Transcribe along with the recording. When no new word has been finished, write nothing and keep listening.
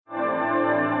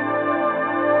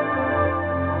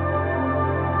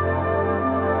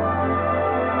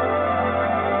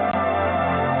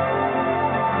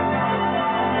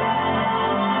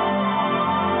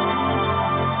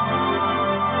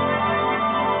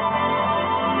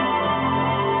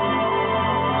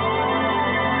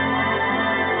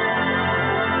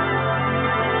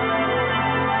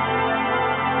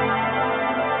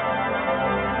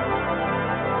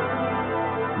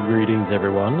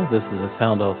everyone. This is a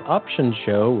Sound Health Options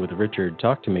show with Richard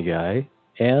Talk to Me Guy,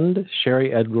 and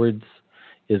Sherry Edwards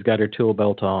has got her tool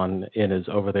belt on and is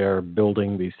over there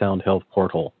building the Sound Health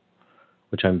portal,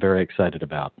 which I'm very excited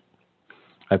about.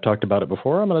 I've talked about it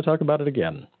before. I'm going to talk about it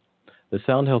again. The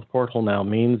Sound Health portal now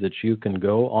means that you can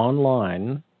go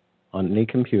online on any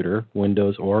computer,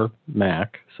 Windows or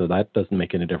Mac, so that doesn't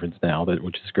make any difference now,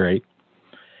 which is great.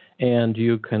 And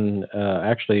you can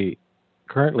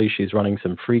currently she's running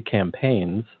some free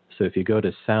campaigns. So if you go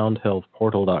to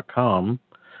soundhealthportal.com,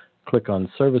 click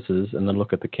on services, and then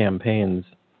look at the campaigns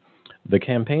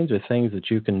are things that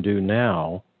you can do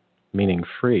now, meaning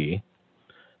free,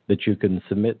 that you can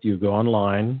submit. You go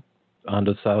online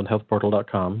onto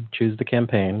soundhealthportal.com, choose the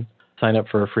campaign, sign up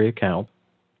for a free account,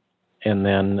 and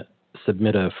then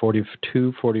submit a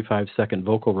 45-second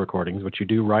vocal recordings, which you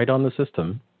do right on the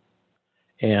system,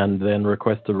 and then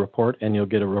request the report, and you'll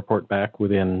get a report back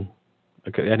within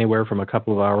anywhere from a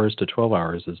couple of hours to 12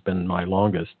 hours has been my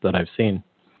longest that I've seen.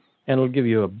 And it'll give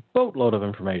you a boatload of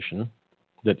information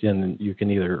that you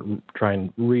can either try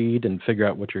and read and figure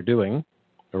out what you're doing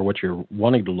or what you're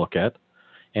wanting to look at,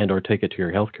 and or take it to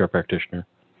your healthcare practitioner.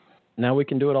 Now we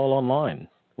can do it all online,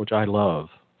 which I love,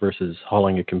 versus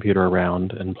hauling a computer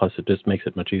around, and plus it just makes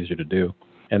it much easier to do.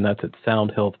 And that's at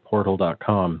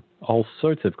soundhealthportal.com. All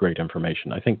sorts of great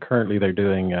information. I think currently they're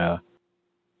doing, I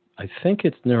think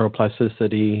it's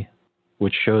neuroplasticity,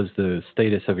 which shows the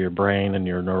status of your brain and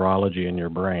your neurology in your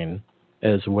brain,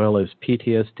 as well as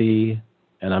PTSD,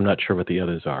 and I'm not sure what the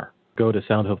others are. Go to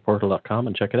soundhealthportal.com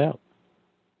and check it out.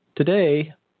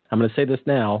 Today, I'm going to say this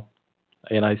now,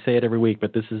 and I say it every week,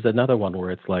 but this is another one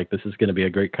where it's like this is going to be a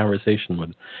great conversation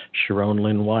with Sharón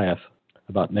Lynn Wyeth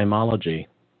about Neimology.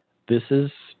 This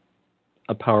is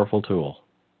a powerful tool.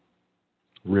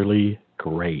 Really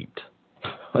great.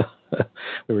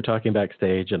 We were talking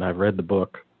backstage, and I've read the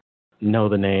book, Know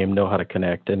the Name, Know How to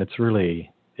Connect, and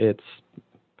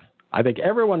I think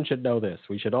everyone should know this.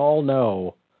 We should all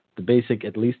know the basic,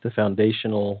 at least the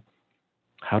foundational,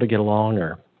 how to get along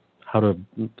or how to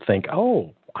think,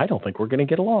 oh, I don't think we're going to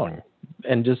get along.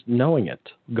 And just knowing it,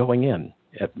 going in,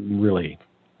 really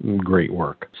great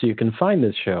work. So you can find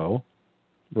this show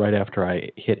right after I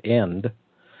hit end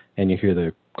and you hear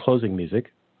the closing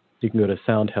music. You can go to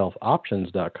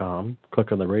soundhealthoptions.com,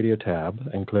 click on the radio tab,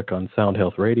 and click on Sound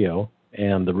Health Radio,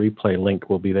 and the replay link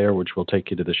will be there, which will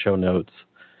take you to the show notes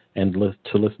and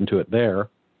to listen to it there.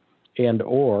 And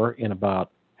or in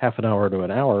about half an hour to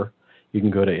an hour, you can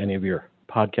go to any of your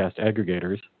podcast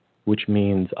aggregators, which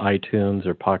means iTunes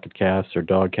or Pocket Casts or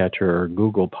Dogcatcher or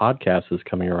Google Podcasts is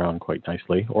coming around quite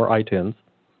nicely, or iTunes,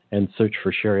 and search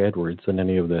for Sherry Edwards, and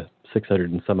any of the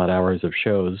 600 and some odd hours of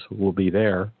shows will be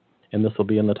there, and this will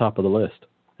be in the top of the list.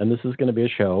 And this is going to be a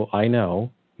show I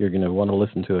know you're going to want to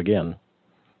listen to again,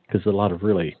 because there's a lot of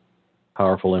really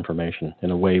powerful information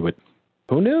in a way with,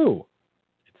 who knew?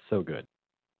 It's so good.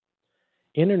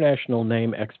 International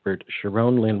name expert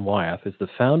Sharón Lynn Wyeth is the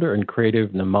founder and creator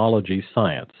of Neimology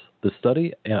Science, the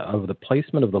study of the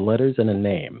placement of the letters in a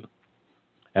name.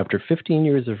 After 15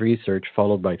 years of research,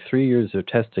 followed by 3 years of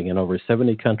testing in over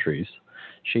 70 countries,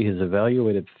 she has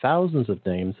evaluated thousands of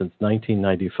names since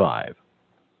 1995.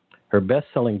 Her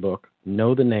best-selling book,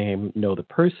 Know the Name, Know the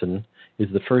Person, is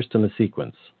the first in the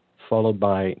sequence, followed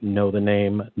by Know the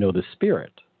Name, Know the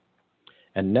Spirit.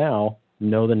 And now,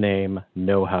 Know the Name,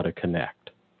 Know How to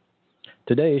Connect.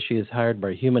 Today, she is hired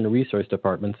by human resource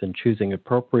departments in choosing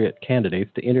appropriate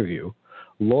candidates to interview,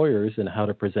 lawyers in how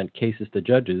to present cases to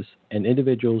judges, and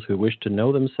individuals who wish to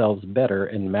know themselves better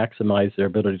and maximize their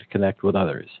ability to connect with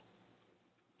others.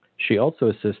 She also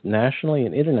assists nationally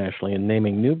and internationally in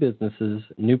naming new businesses,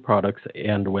 new products,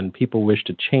 and when people wish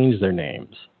to change their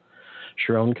names.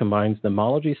 Sharón combines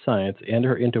Neimology Science and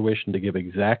her intuition to give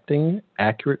exacting,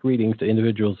 accurate readings to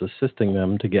individuals, assisting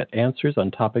them to get answers on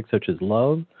topics such as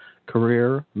love,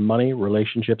 career, money,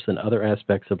 relationships, and other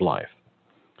aspects of life.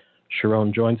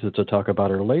 Sharón joins us to talk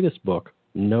about her latest book,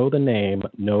 Know the Name,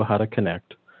 Know How to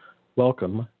Connect.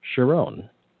 Welcome, Sharón.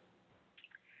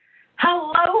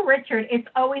 Hello, Richard. It's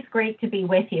always great to be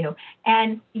with you.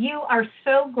 And you are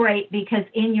so great because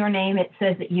in your name it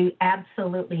says that you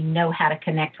absolutely know how to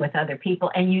connect with other people,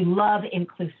 and you love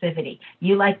inclusivity.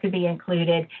 You like to be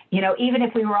included. You know, even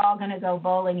if we were all going to go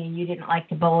bowling and you didn't like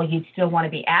to bowl, you'd still want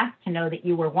to be asked to know that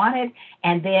you were wanted.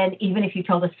 And then even if you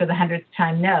told us for the 100th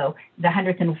time no, the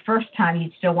 101st time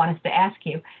you'd still want us to ask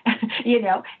you, you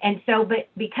know. And so, but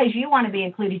because you want to be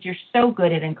included, you're so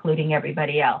good at including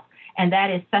everybody else. And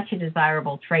that is such a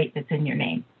desirable trait that's in your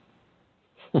name.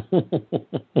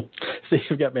 See,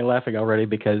 you've got me laughing already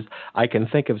because I can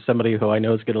think of somebody who I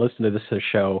know is going to listen to this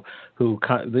show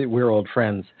we're old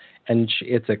friends, and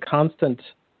it's a constant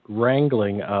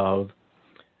wrangling of,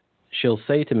 she'll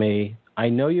say to me, I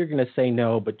know you're going to say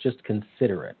no, but just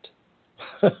consider it.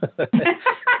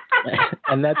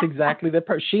 And that's exactly the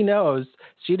part. She knows.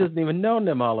 She doesn't even know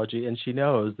Neimology, and she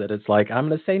knows that it's like, I'm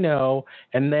going to say no,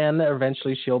 and then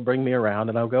eventually she'll bring me around,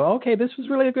 and I'll go, okay, this was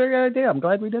really a good idea. I'm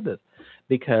glad we did this.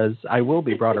 Because I will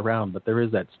be brought around, but there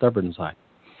is that stubborn side.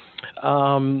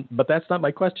 But that's not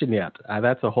my question yet.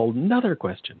 That's a whole nother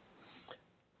question.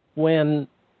 Now,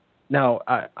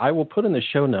 I will put in the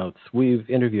show notes, we've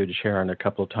interviewed Sharón a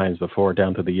couple of times before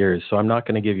down through the years, so I'm not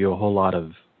going to give you a whole lot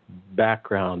of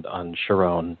background on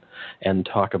Sharón and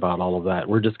talk about all of that.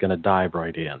 We're just going to dive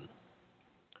right in.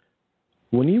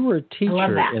 When you were a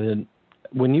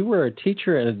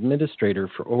teacher and administrator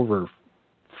for over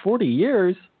 40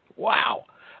 years, wow.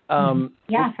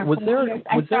 Yeah, for 40 years.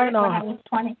 I started when I was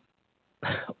 20.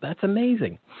 That's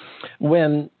amazing.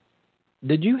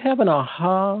 Did you have an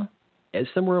aha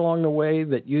somewhere along the way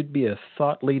that you'd be a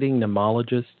thought-leading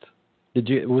neimologist?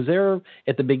 Was there,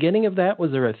 at the beginning of that,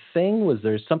 was there a thing? Was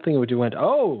there something where you went,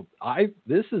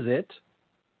 this is it?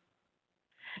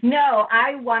 No,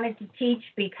 I wanted to teach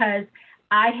because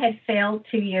I had failed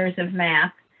 2 years of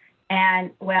math.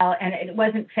 And it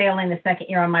wasn't failing the second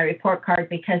year on my report card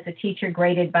because the teacher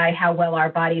graded by how well our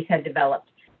bodies had developed.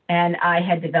 And I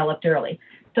had developed early.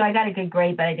 So I got a good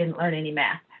grade, but I didn't learn any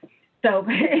math. So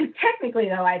technically,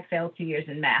 though, I'd failed 2 years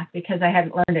in math because I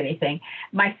hadn't learned anything.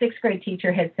 My sixth grade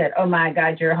teacher had said, oh, my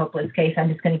God, you're a hopeless case. I'm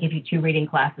just going to give you 2 reading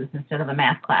classes instead of a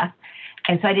math class.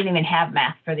 And so I didn't even have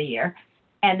math for the year.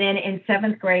 And then in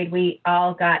seventh grade,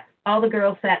 all the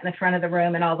girls sat in the front of the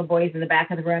room and all the boys in the back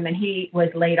of the room, and he was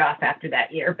laid off after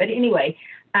that year. But anyway,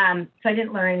 so I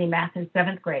didn't learn any math in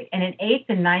seventh grade. And in eighth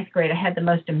and ninth grade, I had the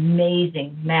most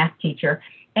amazing math teacher,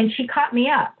 and she caught me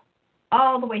up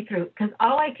all the way through because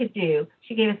all I could do,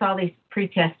 she gave us all these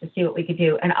pre-tests to see what we could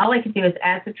do, and all I could do is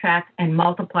add, subtract, and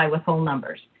multiply with whole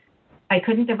numbers. I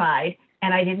couldn't divide,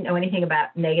 and I didn't know anything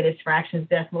about negatives, fractions,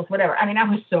 decimals, whatever. I mean, I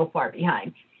was so far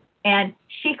behind. And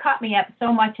she caught me up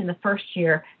so much in the first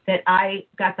year that I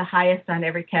got the highest on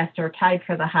every test or tied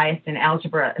for the highest in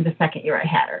algebra in the second year I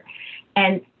had her.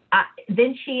 And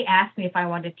then she asked me if I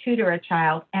wanted to tutor a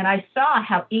child, and I saw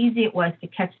how easy it was to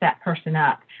catch that person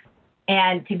up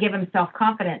and to give him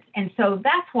self-confidence. And so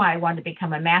that's why I wanted to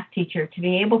become a math teacher, to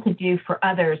be able to do for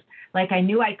others like I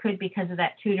knew I could because of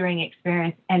that tutoring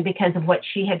experience and because of what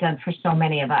she had done for so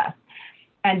many of us.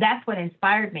 And that's what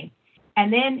inspired me.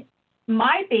 And then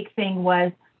my big thing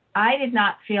was I did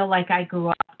not feel like I grew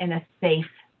up in a safe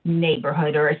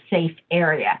neighborhood or a safe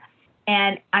area.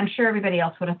 And I'm sure everybody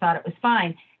else would have thought it was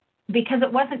fine because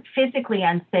it wasn't physically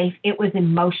unsafe. It was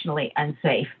emotionally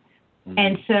unsafe. Mm-hmm.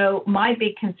 And so my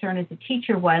big concern as a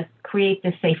teacher was create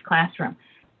this safe classroom.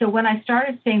 So when I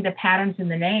started seeing the patterns in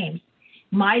the names,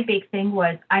 my big thing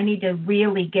was I need to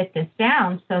really get this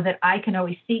down so that I can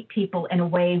always seat people in a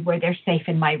way where they're safe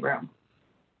in my room.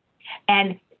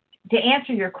 And to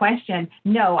answer your question,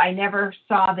 no, I never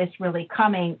saw this really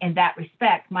coming in that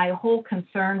respect. My whole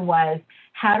concern was,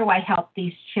 how do I help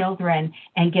these children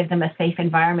and give them a safe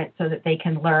environment so that they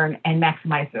can learn and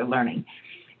maximize their learning?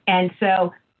 And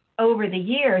so over the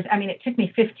years, I mean, it took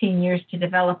me 15 years to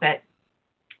develop it.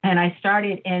 And I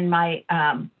started in my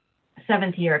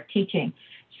seventh year of teaching.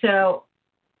 So,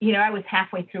 you know, I was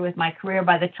halfway through with my career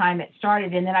by the time it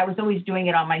started, and then I was always doing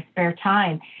it on my spare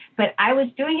time. But I was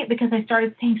doing it because I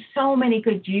started seeing so many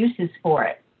good uses for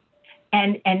it.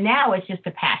 And now it's just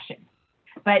a passion.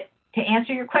 But to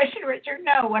answer your question, Richard,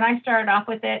 no, when I started off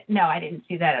with it, no, I didn't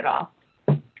see that at all.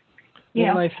 I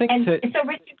think so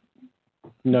Richard,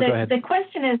 go ahead. The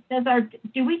question is,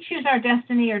 do we choose our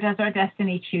destiny or does our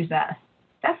destiny choose us?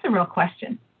 That's the real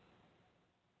question.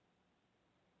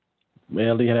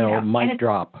 Well, mic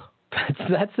drop.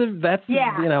 That's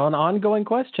an ongoing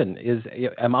question.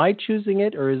 Am I choosing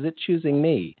it or is it choosing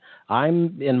me?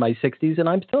 I'm in my 60s and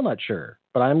I'm still not sure,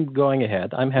 but I'm going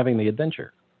ahead. I'm having the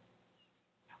adventure.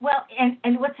 Well, and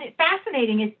what's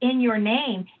fascinating is in your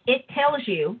name, it tells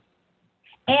you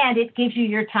and it gives you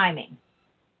your timing.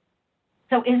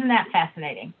 So isn't that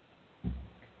fascinating?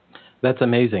 That's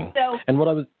amazing. So, what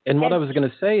I was going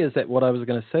to say is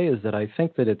that I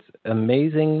think that it's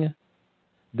amazing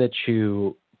that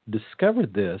you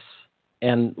discovered this,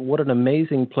 and what an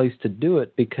amazing place to do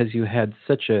it, because you had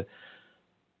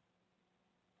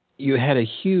a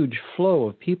huge flow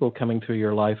of people coming through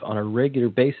your life on a regular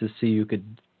basis, so you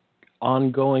could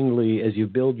ongoingly, as you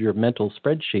build your mental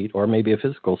spreadsheet or maybe a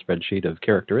physical spreadsheet of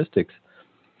characteristics,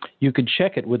 You could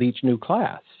check it with each new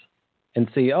class and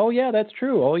see, oh yeah, that's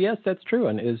true. Oh yes, that's true.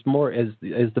 And as more as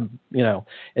the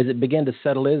as it began to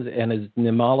settle in and as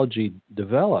Neimology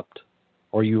developed,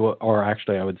 or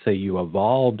actually I would say you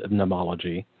evolved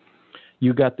Neimology,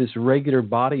 you got this regular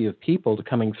body of people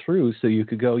coming through, so you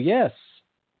could go, yes,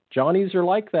 Johnnies are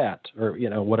like that, or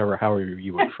whatever, however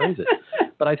you would phrase it.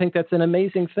 But I think that's an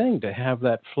amazing thing to have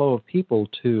that flow of people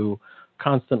to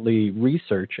constantly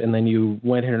research, and then you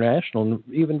went international and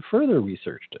even further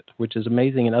researched it, which is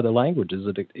amazing in other languages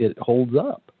that it holds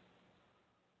up.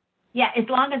 Yeah, as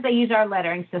long as they use our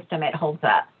lettering system, it holds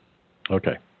up.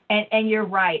 Okay. And you're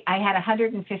right. I had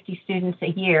 150 students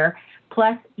a year,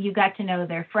 plus you got to know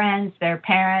their friends, their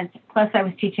parents, plus I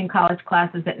was teaching college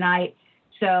classes at night,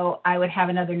 so I would have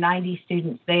another 90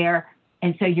 students there.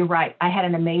 And so you're right. I had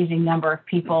an amazing number of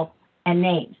people and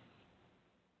names.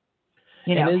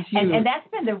 And that's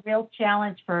been the real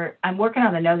challenge I'm working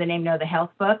on the Know the Name, Know the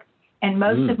Health book, and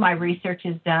most of my research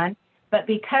is done. But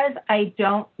because I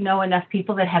don't know enough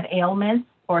people that have ailments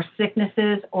or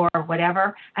sicknesses or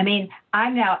whatever, I mean,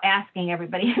 I'm now asking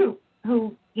everybody who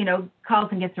calls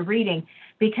and gets a reading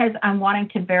because I'm wanting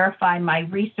to verify my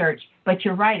research. But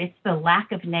you're right, it's the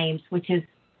lack of names, which is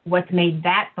what's made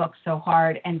that book so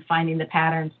hard, and finding the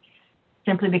patterns,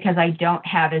 simply because I don't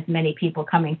have as many people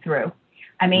coming through.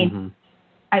 I mean,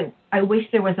 I wish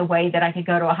there was a way that I could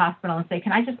go to a hospital and say,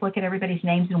 can I just look at everybody's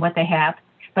names and what they have?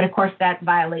 But, of course, that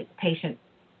violates patient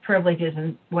privileges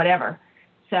and whatever.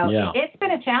 So It's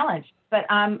been a challenge, but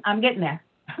I'm getting there.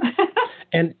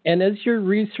 And as your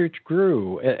research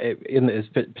grew,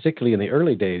 particularly in the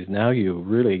early days, now you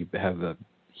really have a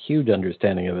huge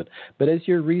understanding of it. But as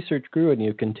your research grew and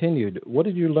you continued, what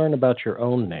did you learn about your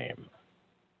own name?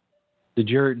 Did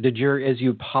your as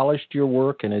you polished your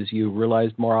work and as you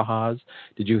realized more ahas,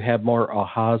 did you have more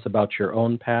ahas about your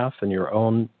own path and your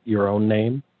own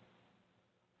name?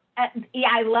 Yeah,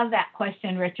 I love that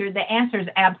question, Richard. The answer is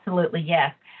absolutely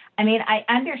yes. I mean, I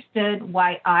understood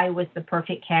why I was the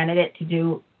perfect candidate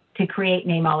to create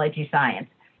Neimology Science,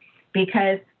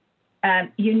 because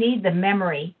you need the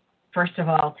memory, first of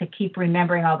all, to keep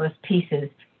remembering all those pieces,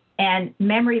 and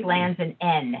memory lands in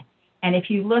N. And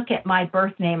if you look at my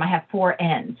birth name, I have 4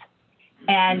 N's.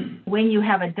 And when you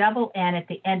have a double N at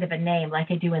the end of a name,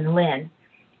 like I do in Lynn,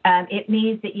 it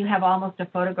means that you have almost a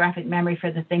photographic memory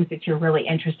for the things that you're really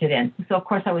interested in. So, of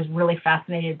course, I was really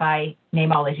fascinated by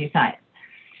Neimology Science.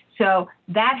 So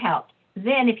that helped.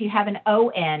 Then if you have an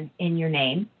O-N in your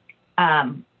name,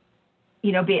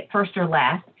 be it first or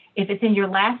last, if it's in your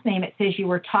last name, it says you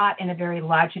were taught in a very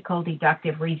logical,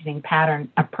 deductive, reasoning pattern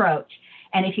approach.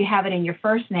 And if you have it in your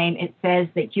first name, it says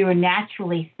that you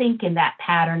naturally think in that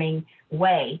patterning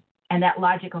way and that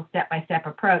logical step-by-step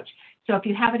approach. So if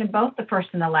you have it in both the first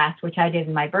and the last, which I did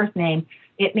in my birth name,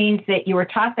 it means that you were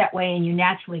taught that way and you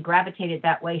naturally gravitated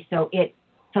that way. So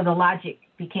the logic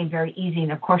became very easy.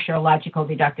 And of course, you're a logical,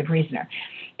 deductive reasoner.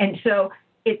 And so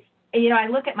it's, I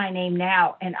look at my name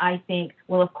now and I think,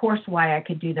 well, of course, why I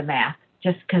could do the math.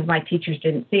 Just because my teachers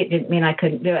didn't see it didn't mean I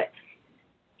couldn't do it.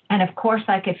 And of course,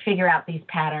 I could figure out these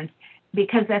patterns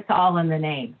because that's all in the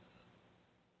name,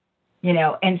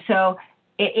 And so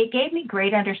it gave me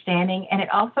great understanding, and it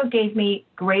also gave me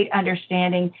great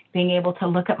understanding being able to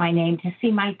look at my name to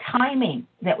see my timing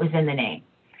that was in the name.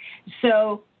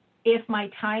 So if my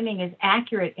timing is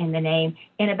accurate in the name,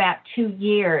 in about 2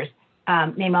 years,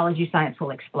 Neimology Science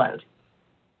will explode.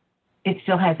 It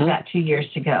still has about 2 years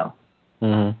to go.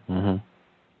 Mm-hmm. Mm-hmm.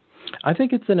 I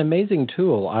think it's an amazing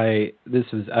tool. I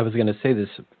was going to say this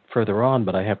further on,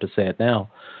 but I have to say it now.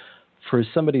 For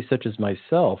somebody such as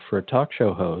myself, for a talk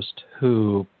show host,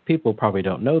 who people probably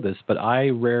don't know this, but I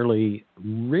rarely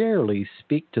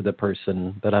speak to the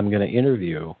person that I'm going to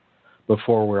interview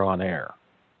before we're on air.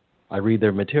 I read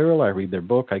their material, I read their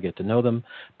book, I get to know them,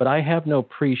 but I have no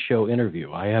pre-show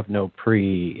interview. I have no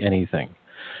pre-anything.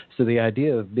 So the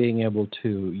idea of being able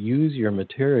to use your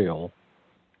material,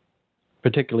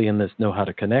 particularly in this Know How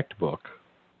to Connect book,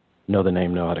 Know the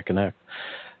Name, Know How to Connect,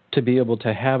 to be able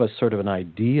to have a sort of an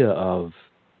idea of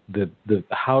the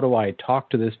how do I talk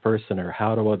to this person, or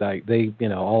how do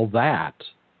all that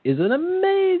is an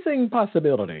amazing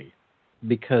possibility,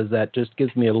 because that just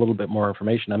gives me a little bit more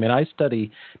information. I mean, I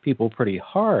study people pretty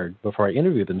hard before I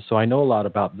interview them, so I know a lot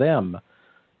about them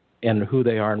and who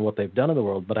they are and what they've done in the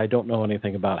world, but I don't know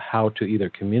anything about how to either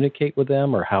communicate with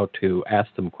them or how to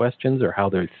ask them questions or how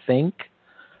they think.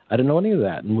 I don't know any of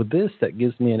that. And with this, that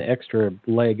gives me an extra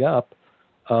leg up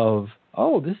of,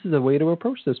 this is a way to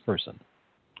approach this person.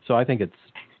 So I think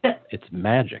it's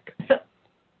magic.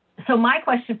 So my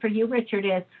question for you, Richard,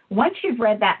 is once you've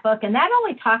read that book, and that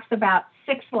only talks about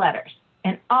 6 letters,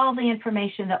 and all the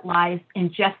information that lies in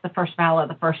just the first vowel of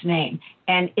the first name.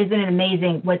 And isn't it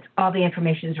amazing what's all the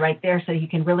information is right there, so you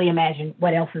can really imagine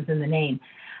what else is in the name.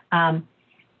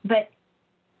 But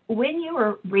when you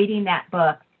were reading that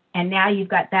book, and now you've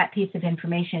got that piece of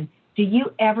information, do you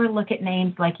ever look at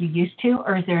names like you used to,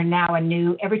 or is there now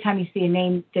every time you see a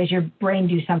name, does your brain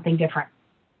do something different?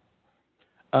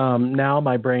 Now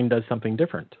my brain does something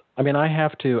different. I mean, I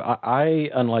have to, I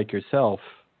unlike yourself,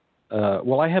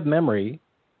 I have memory.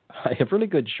 I have really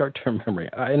good short-term memory.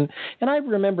 And I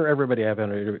remember everybody I've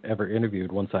ever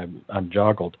interviewed once I'm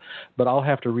joggled, but I'll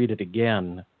have to read it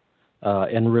again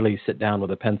and really sit down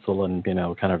with a pencil and,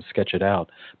 kind of sketch it out.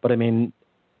 But I mean,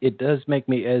 it does make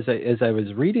me, as I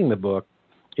was reading the book,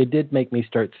 it did make me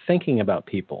start thinking about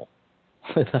people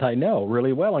that I know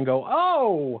really well and go,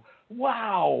 oh,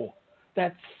 wow,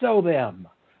 that's so them.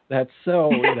 That's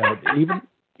so,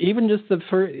 even just the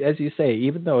first, as you say,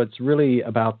 even though it's really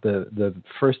about the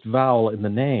first vowel in the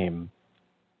name,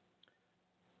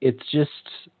 it's just,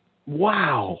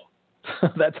 wow.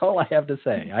 That's all I have to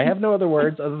say. I have no other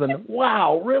words other than,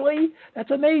 wow, really?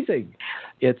 That's amazing.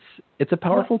 It's a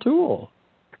powerful tool.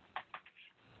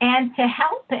 And to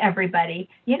help everybody,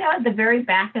 at the very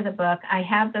back of the book, I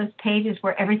have those pages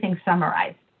where everything's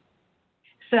summarized.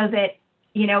 So that,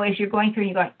 as you're going through,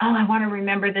 you're going, oh, I want to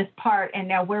remember this part. And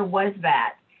now where was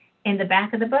that? In the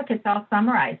back of the book, it's all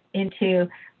summarized into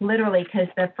literally, because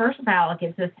the first vowel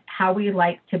gives us how we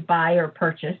like to buy or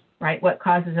purchase, right? What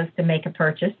causes us to make a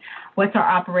purchase? What's our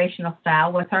operational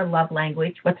style? What's our love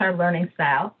language? What's our learning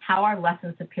style? How our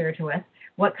lessons appear to us?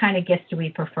 What kind of gifts do we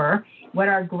prefer? What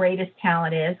our greatest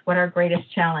talent is? What our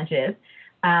greatest challenge is?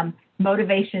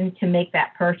 Motivation to make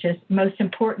that purchase. Most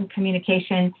important,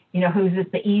 communication, who's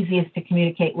is the easiest to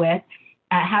communicate with?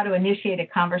 How to initiate a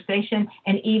conversation,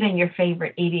 and even your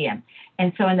favorite idiom.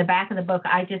 And so in the back of the book,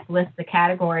 I just list the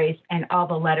categories and all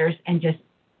the letters and just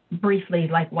briefly,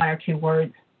 like one or two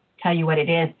words, tell you what it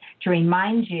is to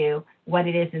remind you what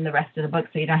it is in the rest of the book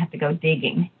so you don't have to go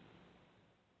digging.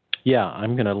 Yeah,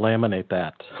 I'm going to laminate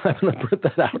that. I'm going to print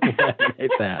that out and laminate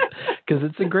that because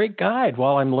it's a great guide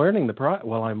while I'm learning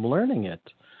it.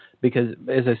 Because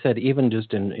as I said, even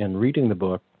just in reading the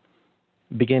book,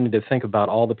 beginning to think about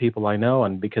all the people I know,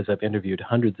 and because I've interviewed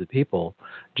hundreds of people,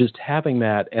 just having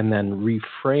that and then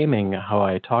reframing how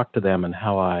I talk to them and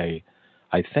how I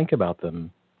think about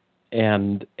them.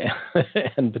 And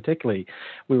particularly,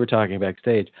 we were talking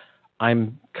backstage,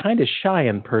 I'm kind of shy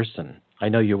in person. I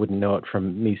know you wouldn't know it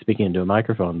from me speaking into a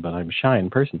microphone, but I'm shy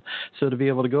in person. So to be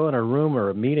able to go in a room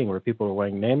or a meeting where people are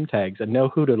wearing name tags and know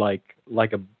who to like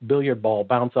a billiard ball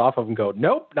bounce off of and go,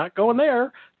 nope, not going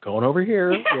there, going over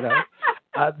here,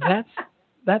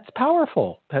 that's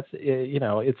powerful. That's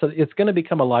it's going to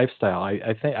become a lifestyle.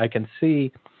 I think I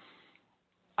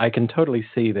can totally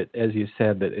see that, as you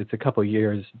said, that it's a couple of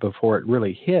years before it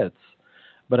really hits.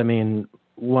 But I mean,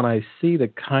 when I see the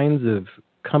kinds of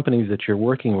companies that you're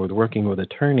working with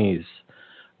attorneys,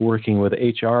 working with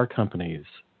HR companies,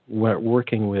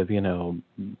 working with,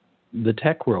 the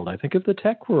tech world. I think of the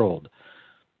tech world.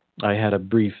 I had a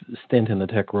brief stint in the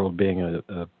tech world being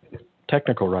a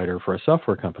technical writer for a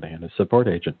software company and a support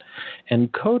agent.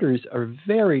 And coders are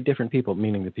very different people,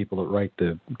 meaning the people that write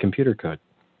the computer code.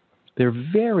 They're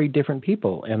very different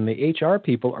people, and the HR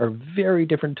people are very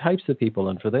different types of people.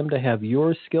 And for them to have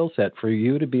your skill set, for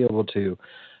you to be able to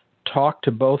talk to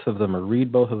both of them or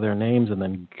read both of their names and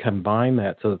then combine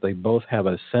that so that they both have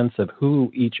a sense of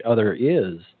who each other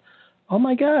is. Oh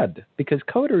my God, because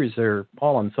coders are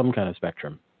all on some kind of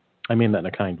spectrum. I mean that in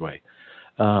a kind way.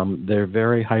 They're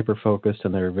very hyper-focused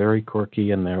and they're very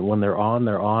quirky, and when they're on,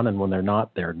 and when they're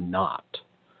not, they're not.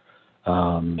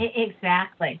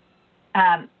 Exactly.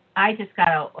 I just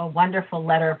got a wonderful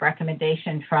letter of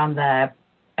recommendation from the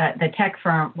tech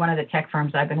firm, one of the tech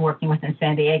firms I've been working with in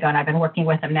San Diego, and I've been working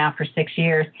with them now for 6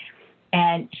 years.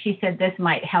 And she said, this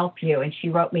might help you. And she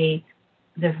wrote me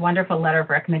this wonderful letter of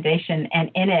recommendation.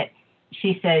 And in it,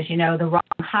 she says, the wrong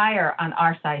hire on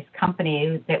our size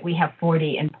company that we have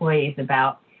 40 employees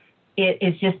about, it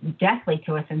is just deathly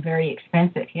to us and very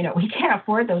expensive. We can't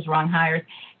afford those wrong hires.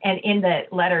 And in the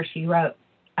letter she wrote,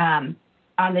 on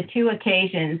the two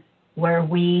occasions where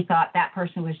we thought that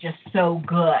person was just so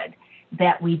good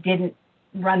that we didn't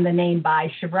run the name by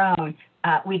Sharón,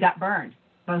 we got burned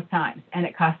both times. And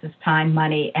it cost us time,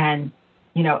 money, and,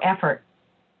 effort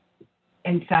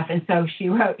and stuff. And so she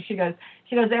goes,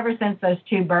 ever since those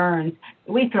two burns,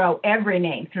 we throw every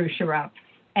name through Sharón.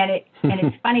 And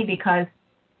it's funny because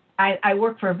I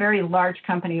work for a very large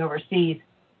company overseas,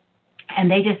 and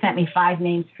they just sent me 5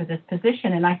 names for this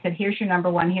position. And I said, here's your number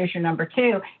 1, here's your number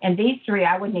 2. And these 3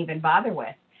 I wouldn't even bother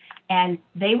with. And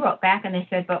they wrote back and they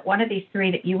said, but one of these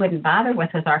three that you wouldn't bother with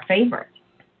is our favorite.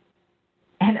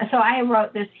 And so I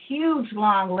wrote this huge,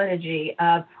 long liturgy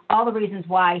of all the reasons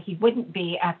why he wouldn't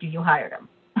be after you hired him.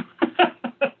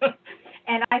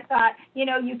 And I thought,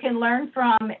 you can learn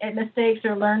from mistakes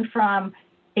or learn from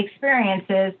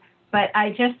experiences, but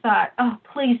I just thought, oh,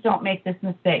 please don't make this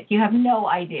mistake. You have no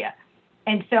idea.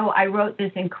 And so I wrote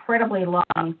this incredibly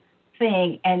long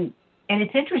thing, and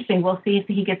it's interesting. We'll see if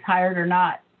he gets hired or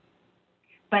not.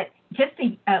 But just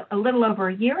a little over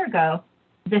a year ago,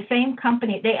 the same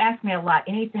company, they ask me a lot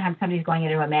anytime somebody's going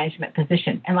into a management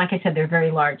position. And like I said, they're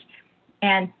very large.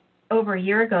 And over a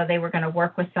year ago, they were going to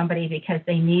work with somebody because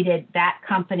they needed that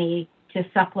company to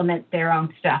supplement their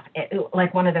own stuff,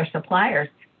 like one of their suppliers.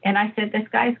 And I said, this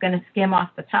guy's going to skim off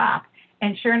the top.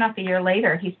 And sure enough, a year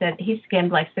later, he said he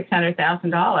skimmed like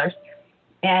 $600,000.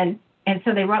 And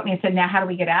so they wrote me and said, now how do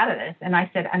we get out of this? And I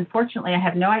said, unfortunately, I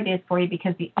have no ideas for you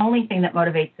because the only thing that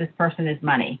motivates this person is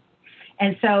money.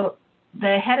 And so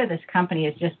the head of this company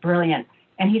is just brilliant.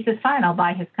 And he says, fine, I'll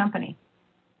buy his company,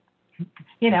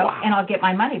 wow. And I'll get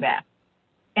my money back.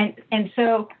 And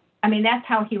so, that's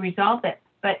how he resolved it.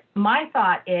 But my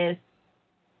thought is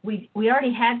we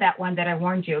already had that one that I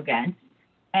warned you against,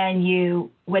 and you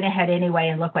went ahead anyway,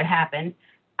 and look what happened.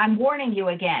 I'm warning you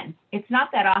again. It's not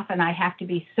that often I have to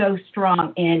be so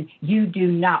strong in you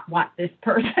do not want this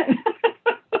person.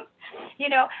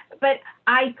 But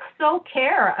I so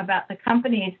care about the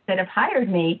companies that have hired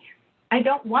me. I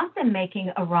don't want them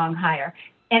making a wrong hire.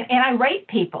 And I rate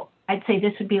people. I'd say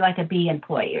this would be like a B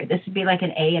employee, or this would be like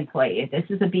an A employee, or this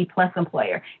is a B plus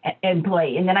employee.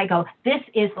 And then I go, this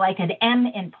is like an M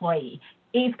employee.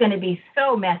 He's going to be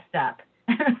so messed up.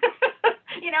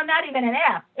 Not even an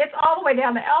F. It's all the way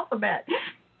down the alphabet,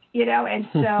 and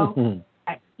so,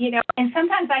 and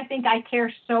sometimes I think I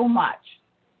care so much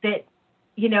that,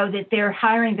 that they're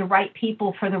hiring the right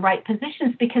people for the right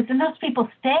positions, because then those people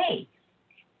stay.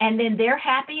 And then they're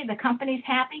happy, the company's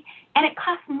happy, and it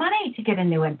costs money to get a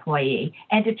new employee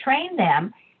and to train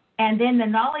them, and then the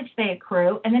knowledge they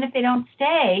accrue, and then if they don't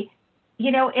stay,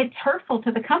 it's hurtful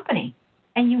to the company,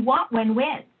 and you want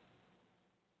win-win.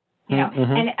 And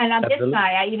on Absolutely. This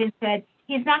guy, I even said,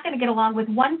 he's not going to get along with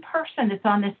one person that's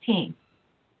on this team.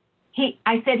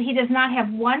 I said he does not have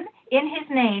one in his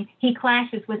name. He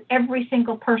clashes with every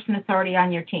single person that's already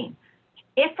on your team.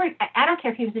 I don't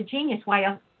care if he was a genius, why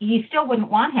else, you still wouldn't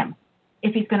want him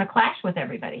if he's going to clash with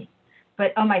everybody.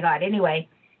 But, oh, my God, anyway.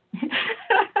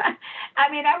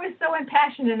 I was so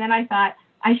impassioned, and then I thought,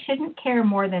 I shouldn't care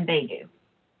more than they do.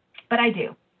 But I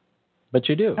do. But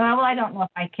you do. Well, I don't know if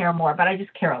I care more, but I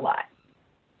just care a lot.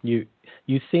 You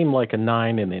seem like a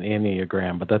 9 in an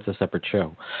Enneagram, but that's a separate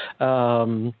show.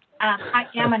 I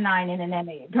am a 9 in an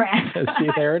Enneagram. See,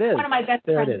 there it is. One of my best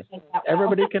there friends it is. Well.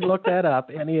 Everybody can look that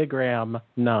up. Enneagram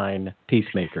 9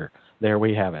 Peacemaker. There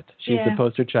we have it. She's the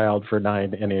poster child for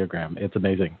 9 Enneagram. It's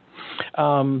amazing.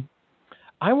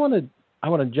 I want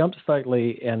to jump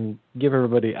slightly and give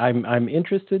everybody. I'm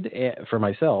interested for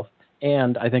myself,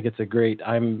 and I think it's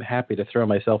I'm happy to throw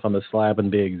myself on the slab and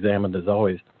be examined as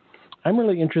always. I'm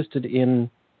really interested in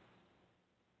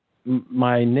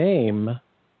my name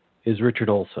is Richard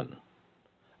Olson.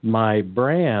 My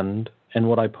brand and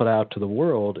what I put out to the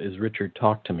world is Richard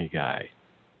Talk to Me Guy.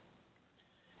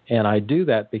 And I do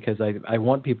that because I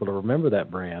want people to remember that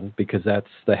brand, because that's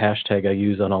the hashtag I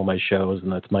use on all my shows,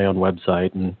 and that's my own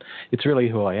website, and it's really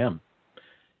who I am.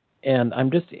 And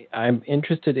I'm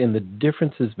interested in the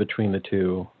differences between the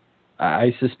two.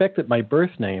 I suspect that my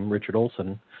birth name, Richard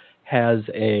Olson, has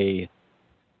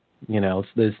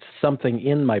there's something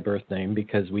in my birth name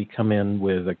because we come in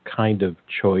with a kind of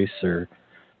choice. Or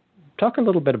talk a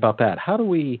little bit about that. How do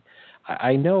we?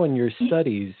 I know in your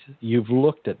studies you've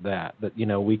looked at that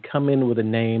we come in with a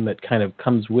name that kind of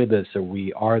comes with us, or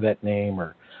we are that name.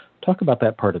 Or talk about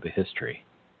that part of the history.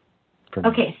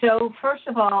 Okay, so first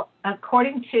of all,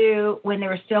 according to when there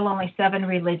were still only 7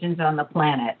 religions on the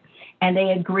planet, and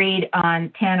they agreed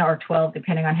on 10 or 12,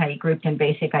 depending on how you grouped in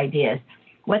basic ideas,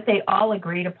 what they all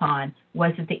agreed upon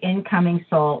was that the incoming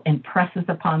soul impresses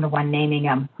upon the one naming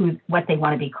them what they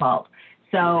want to be called.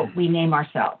 So we name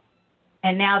ourselves.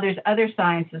 And now there's other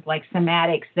sciences like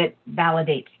somatics that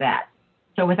validates that.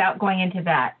 So without going into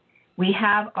that, we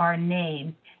have our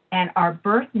names, and our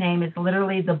birth name is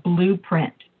literally the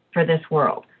blueprint for this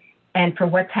world and for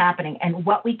what's happening and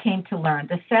what we came to learn.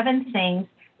 The 7 things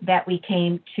that we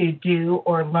came to do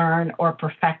or learn or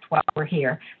perfect while we're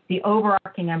here. The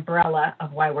overarching umbrella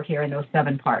of why we're here in those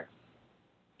 7 parts.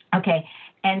 Okay,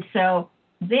 and so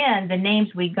then the names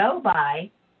we go by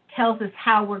tells us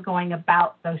how we're going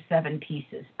about those 7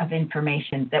 pieces of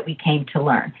information that we came to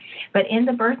learn. But in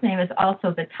the birth name is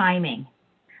also the timing,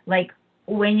 like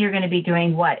when you're going to be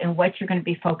doing what and what you're going to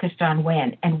be focused on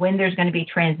when, and when there's going to be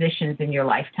transitions in your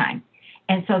lifetime.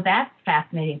 And so that's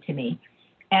fascinating to me.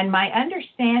 And my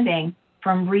understanding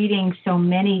from reading so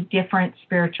many different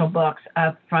spiritual books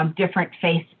from different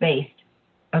faith-based,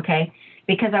 okay,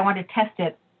 because I want to test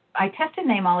it. I tested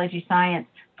Neimology Science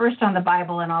first on the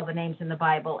Bible and all the names in the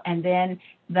Bible, and then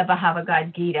the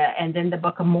Bhagavad Gita, and then the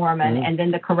Book of Mormon, and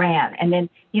then the Quran. And then,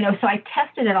 so I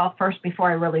tested it all first before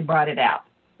I really brought it out.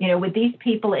 With these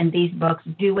people in these books,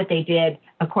 do what they did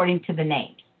according to the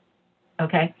names,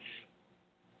 okay?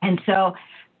 And so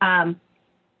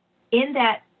in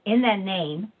that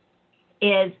name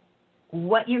is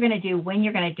what you're going to do, when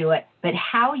you're going to do it, but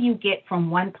how you get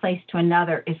from one place to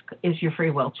another is your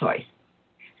free will choice.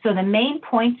 So the main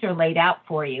points are laid out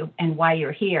for you and why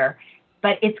you're here,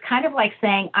 but it's kind of like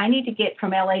saying, I need to get from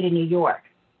LA to New York.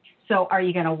 So are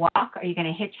you going to walk? Are you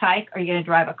going to hitchhike? Are you going to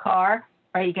drive a car?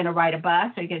 Are you going to ride a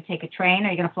bus? Are you going to take a train?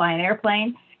 Are you going to fly an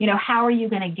airplane? How are you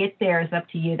going to get there is up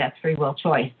to you. That's free will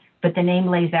choice. But the name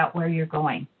lays out where you're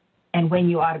going and when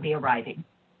you ought to be arriving.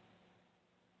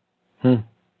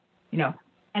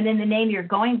 And then the name you're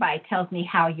going by tells me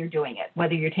how you're doing it,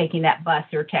 whether you're taking that bus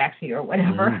or taxi or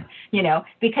whatever,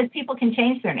 because people can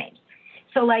change their names.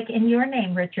 So like in your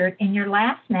name, Richard, in your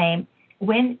last name,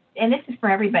 and this is for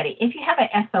everybody, if you have an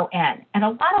S-O-N, and a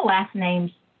lot of last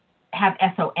names have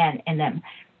S-O-N in them.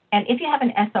 And if you have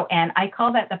an S-O-N, I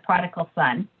call that the prodigal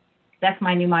son. That's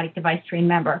my mnemonic device to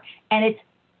remember. And it's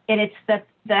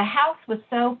the house was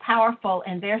so powerful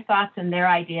in their thoughts and their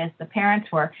ideas, the parents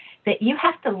were, that you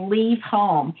have to leave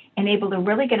home and able to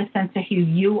really get a sense of who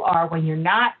you are when you're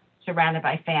not surrounded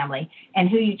by family and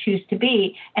who you choose to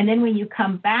be. And then when you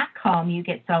come back home, you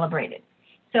get celebrated.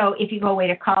 So if you go away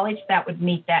to college, that would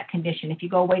meet that condition. If you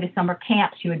go away to summer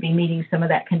camps, you would be meeting some of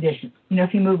that condition,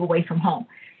 if you move away from home.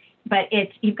 But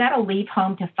you've got to leave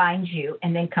home to find you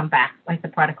and then come back like the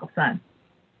prodigal son.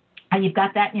 And you've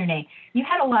got that in your name. You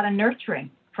had a lot of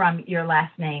nurturing from your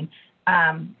last name.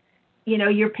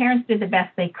 Your parents did the best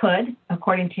they could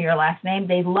according to your last name.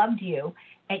 They loved you.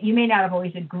 And you may not have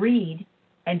always agreed.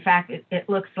 In fact, it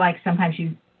looks like sometimes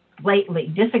you blatantly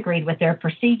disagreed with their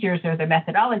procedures or their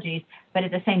methodologies, but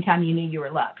at the same time, you knew you were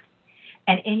loved.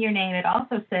 And in your name, it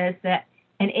also says that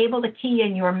and able to key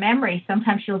in your memory,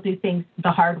 sometimes you'll do things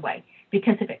the hard way.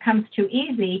 Because if it comes too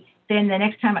easy, then the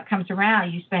next time it comes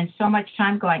around, you spend so much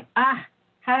time going,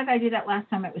 how did I do that last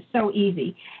time? It was so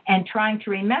easy. And trying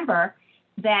to remember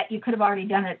that you could have already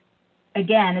done it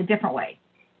again a different way.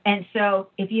 And so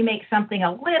if you make something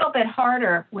a little bit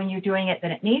harder when you're doing it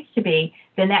than it needs to be,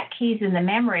 then that keys in the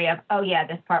memory of, oh, yeah,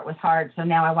 this part was hard, so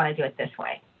now I want to do it this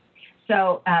way.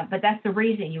 So, but that's the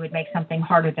reason you would make something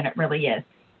harder than it really is.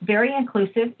 Very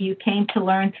inclusive. You came to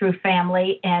learn through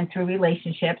family and through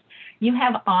relationships. You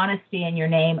have honesty in your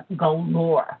name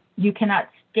galore. You cannot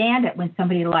stand it when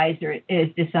somebody lies or is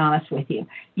dishonest with you.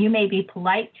 You may be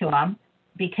polite to them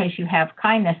because you have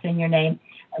kindness in your name,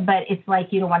 but it's like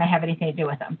you don't want to have anything to do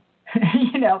with them,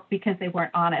 because they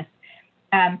weren't honest.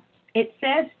 It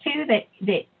says, too,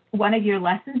 that one of your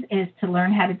lessons is to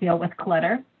learn how to deal with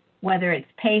clutter, whether it's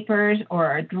papers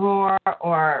or a drawer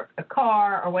or a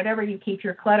car or whatever you keep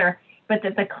your clutter, but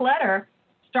that the clutter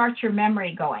starts your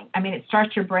memory going. I mean, it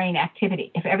starts your brain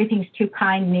activity. If everything's too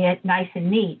kind, nice,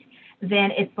 and neat, then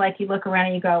it's like you look around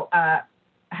and you go,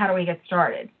 how do we get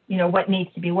started? What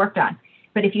needs to be worked on?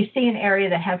 But if you see an area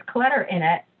that has clutter in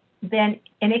it, then,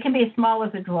 and it can be as small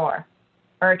as a drawer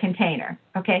or a container,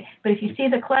 okay? But if you see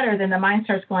the clutter, then the mind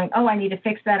starts going, oh, I need to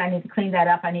fix that. I need to clean that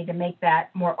up. I need to make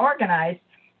that more organized.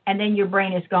 And then your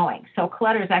brain is going. So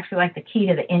clutter is actually like the key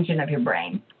to the engine of your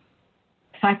brain.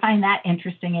 So I find that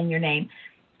interesting in your name.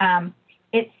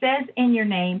 It says in your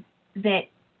name that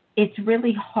it's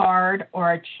really hard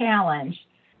or a challenge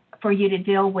for you to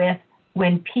deal with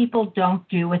when people don't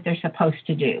do what they're supposed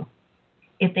to do.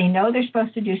 If they know they're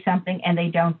supposed to do something and they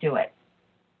don't do it,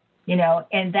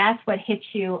 and that's what hits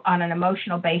you on an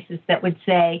emotional basis that would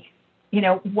say,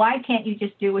 why can't you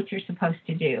just do what you're supposed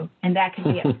to do? And that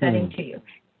can be upsetting to you.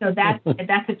 So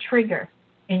that's a trigger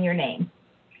in your name.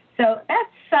 So that's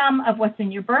some of what's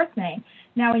in your birth name.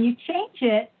 Now, when you change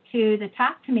it to the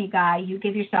Talk to Me guy, you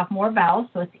give yourself more vowels,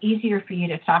 so it's easier for you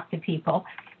to talk to people.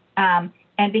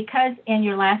 And because in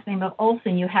your last name of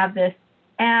Olson, you have this,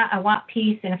 I want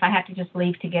peace, and if I have to just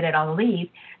leave to get it, I'll leave.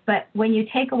 But when you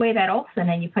take away that Olson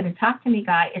and you put a Talk to Me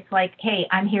guy, it's like, hey,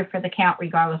 I'm here for the count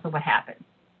regardless of what happens.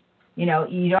 You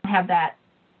don't have that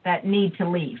need to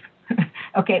leave.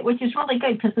 Okay, which is really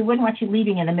good because we wouldn't want you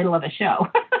leaving in the middle of a show.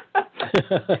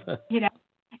 you know,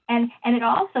 and it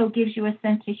also gives you a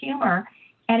sense of humor,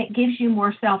 and it gives you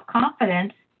more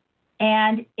self-confidence,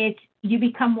 and you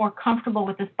become more comfortable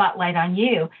with the spotlight on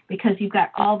you because you've got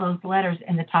all those letters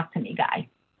in the Talk to Me guide,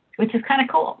 which is kind of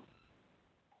cool.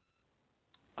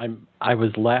 I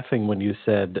was laughing when you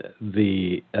said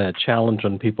the challenge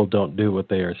when people don't do what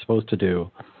they are supposed to do.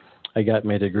 I got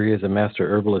my degree as a master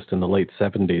herbalist in the late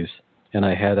 70s, and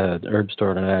I had an herb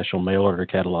store and a national mail order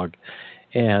catalog.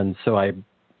 And so I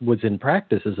was in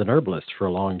practice as an herbalist for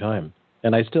a long time.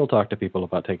 And I still talk to people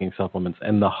about taking supplements.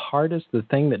 And the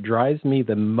thing that drives me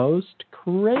the most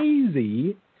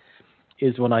crazy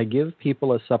is when I give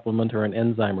people a supplement or an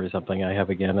enzyme or something. I have,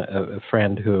 again, a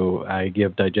friend who I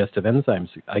give digestive enzymes.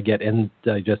 I get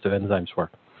digestive enzymes for.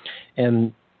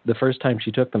 And the first time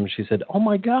she took them, she said, "Oh,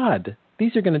 my God,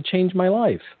 these are going to change my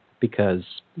life because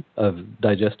of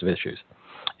digestive issues."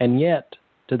 And yet,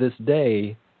 to this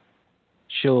day,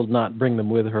 she'll not bring them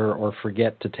with her or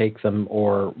forget to take them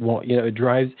or won't,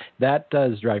 that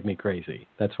does drive me crazy.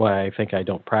 That's why I think I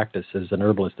don't practice as an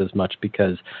herbalist as much,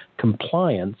 because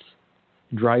compliance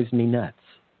drives me nuts.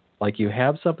 Like, you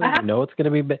have something, you know it's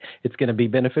going to be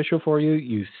beneficial for you.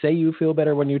 You say you feel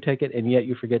better when you take it, and yet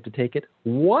you forget to take it.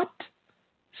 What?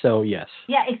 So, yes.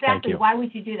 Yeah, exactly. Why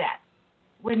would you do that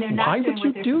when they're not doing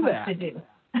what they're supposed to do?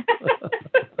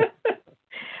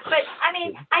 But, I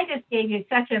mean, I just gave you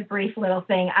such a brief little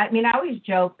thing. I mean, I always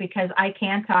joke because I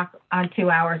can talk on 2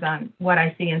 hours on what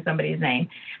I see in somebody's name.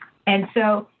 And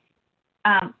so,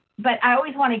 but I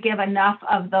always want to give enough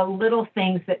of the little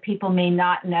things that people may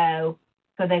not know,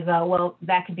 so they go, well,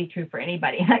 that could be true for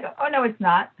anybody. And I go, oh, no, it's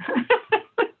not.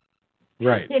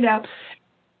 Right.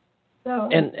 So.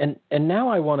 And now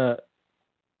I want to,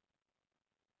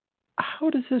 how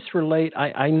does this relate?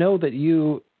 I know that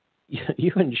you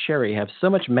and Sherry have so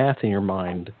much math in your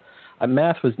mind.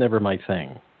 Math was never my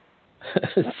thing.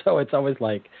 So it's always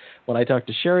like, when I talk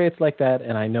to Sherry, it's like that,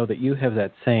 and I know that you have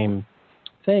that same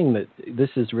thing, that this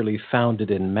is really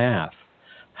founded in math.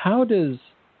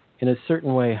 In a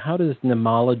certain way, how does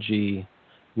Neimology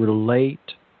relate,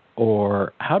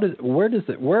 or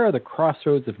where are the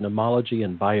crossroads of Neimology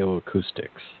and bioacoustics?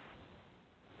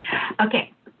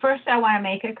 Okay. First, I want to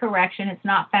make a correction. It's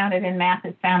not founded in math.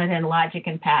 It's founded in logic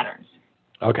and patterns.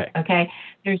 Okay. Okay.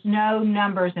 There's no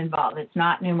numbers involved. It's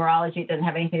not numerology. It doesn't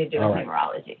have anything to do with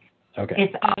numerology. Okay.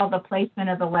 It's all the placement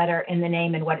of the letter in the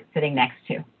name and what it's sitting next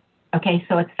to. Okay.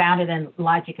 So it's founded in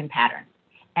logic and patterns.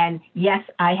 And yes,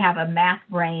 I have a math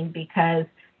brain because,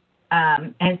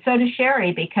 and so does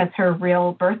Sherry, because her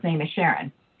real birth name is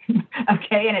Sharon.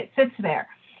 Okay. And it sits there.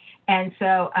 And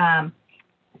so,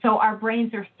 so our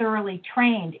brains are thoroughly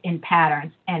trained in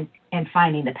patterns and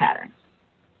finding the patterns,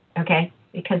 okay,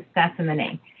 because that's in the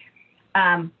name.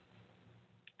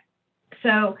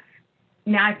 So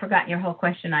now I've forgotten your whole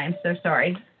question. I am so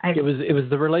sorry. It was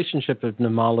the relationship of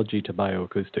Neimology to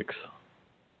bioacoustics.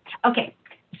 Okay,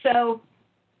 so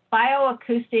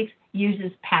bioacoustics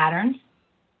uses patterns,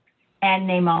 and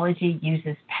Neimology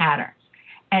uses patterns.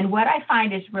 And what I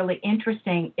find is really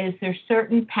interesting is there's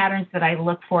certain patterns that I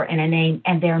look for in a name,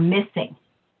 and they're missing.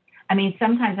 I mean,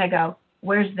 sometimes I go,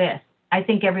 where's this? I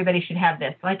think everybody should have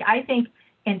this. Like, I think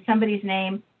in somebody's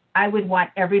name, I would want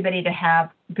everybody to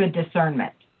have good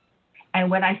discernment. And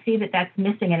when I see that that's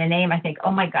missing in a name, I think,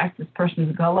 oh my gosh, this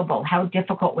person's gullible. How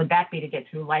difficult would that be to get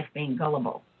through life being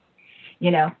gullible?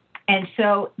 And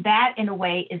so that, in a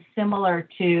way, is similar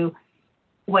to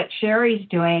what Sherry's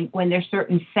doing when there's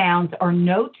certain sounds or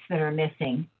notes that are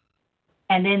missing.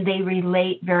 And then they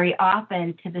relate very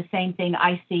often to the same thing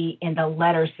I see in the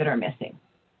letters that are missing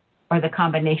or the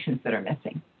combinations that are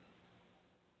missing.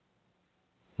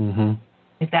 Mm-hmm.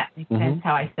 If that makes sense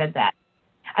how I said that.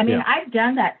 I mean, I've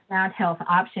done that sound health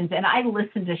options, and I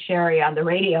listen to Sherry on the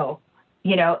radio,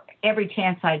 every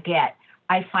chance I get.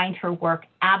 I find her work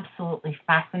absolutely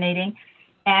fascinating.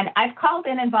 And I've called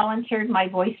in and volunteered my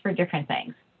voice for different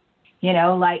things,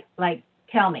 like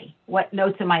tell me, what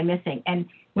notes am I missing? And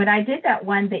when I did that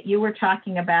one that you were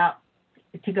talking about,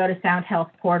 to go to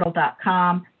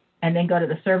soundhealthportal.com and then go to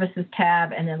the services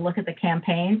tab and then look at the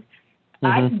campaigns,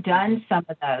 I've done some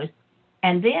of those.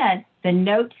 And then the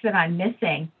notes that I'm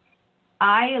missing,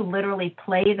 I literally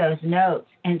play those notes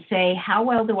and say, how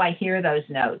well do I hear those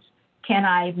notes? Can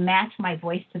I match my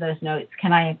voice to those notes?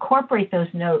 Can I incorporate those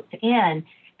notes in?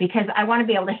 Because I want to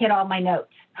be able to hit all my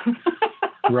notes.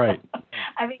 Right.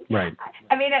 I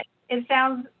mean, it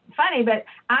sounds funny, but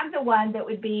I'm the one that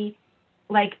would be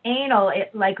like anal.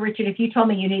 Like, Richard, if you told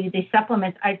me you needed these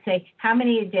supplements, I'd say, how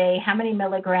many a day, how many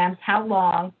milligrams, how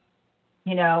long,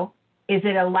 is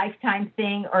it a lifetime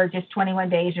thing or just 21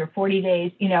 days or 40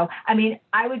 days? I mean,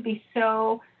 I would be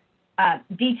so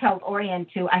detailed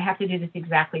oriented to, I have to do this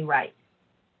exactly right.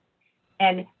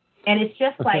 And it's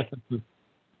just like,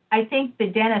 I think the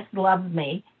dentist loves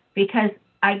me because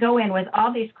I go in with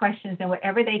all these questions, and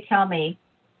whatever they tell me,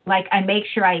 like, I make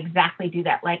sure I exactly do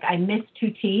that. Like, I miss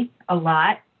 2 teeth a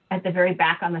lot at the very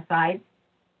back on the sides,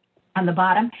 on the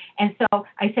bottom. And so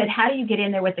I said, how do you get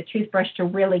in there with a toothbrush to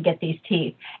really get these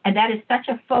teeth? And that is such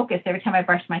a focus every time I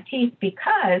brush my teeth,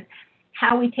 because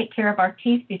how we take care of our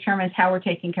teeth determines how we're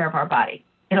taking care of our body.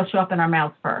 It'll show up in our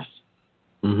mouth first.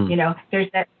 Mm-hmm. You know, there's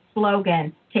that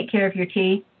slogan, take care of your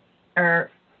teeth, or,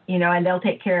 you know, and they'll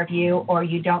take care of you, or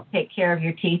you don't take care of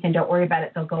your teeth and don't worry about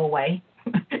it, they'll go away.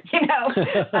 You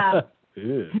know?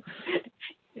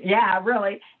 Yeah,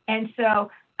 really. And so,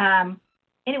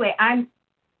 anyway, I'm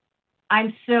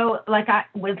so, like,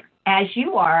 as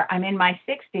you are, I'm in my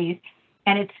 60s,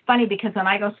 and it's funny because when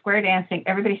I go square dancing,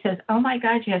 everybody says, oh my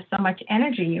God, you have so much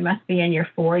energy. You must be in your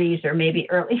 40s or maybe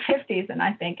early 50s. And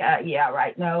I think, yeah,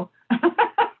 right, no.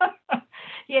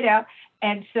 You know,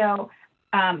 and so,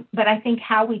 but I think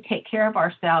how we take care of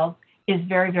ourselves is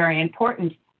very, very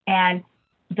important. And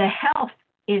the health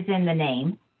is in the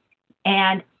name,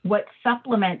 and what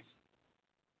supplements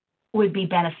would be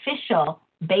beneficial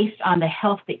based on the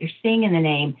health that you're seeing in the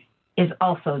name is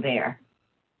also there.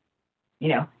 You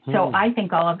know, so I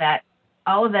think all of that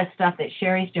stuff that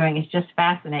Sherry's doing is just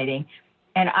fascinating.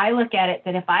 And I look at it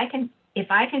that if I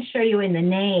can show you in the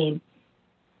name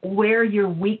where your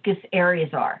weakest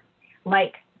areas are,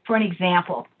 like, for an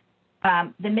example,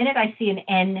 the minute I see an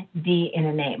ND in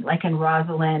a name, like in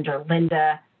Rosalind or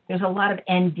Linda, there's a lot of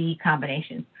ND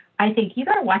combinations. I think you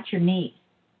got to watch your knees.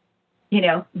 You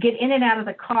know, get in and out of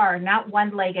the car, not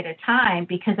one leg at a time,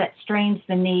 because that strains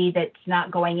the knee that's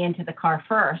not going into the car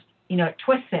first. You know, it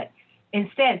twists it.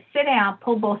 Instead, sit down,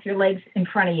 pull both your legs in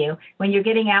front of you. When you're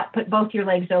getting out, put both your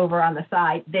legs over on the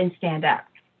side, then stand up.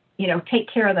 You know,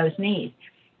 take care of those knees.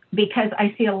 Because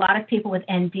I see a lot of people with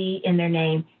ND in their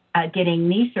name getting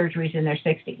knee surgeries in their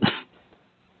 60s.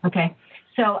 Okay.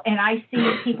 So, and I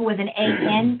see people with an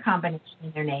AN combination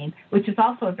in their name, which is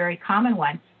also a very common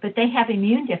one, but they have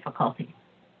immune difficulties.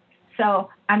 So,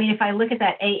 I mean, if I look at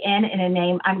that AN in a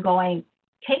name, I'm going,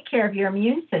 take care of your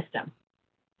immune system,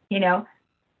 you know?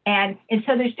 And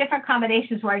so there's different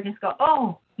combinations where I just go,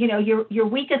 oh, you know, your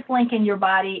weakest link in your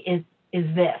body is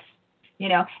this, you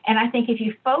know? And I think if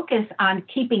you focus on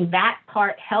keeping that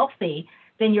part healthy,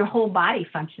 then your whole body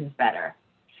functions better.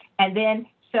 And then,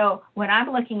 so when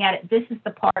I'm looking at it, this is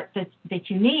the part that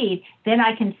you need, then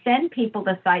I can send people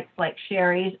to sites like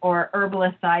Sherry's or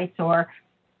herbalist sites or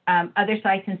other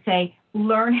sites and say,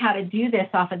 learn how to do this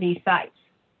off of these sites.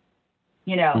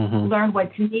 You know, learn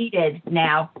what's needed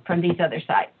now from these other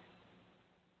sites.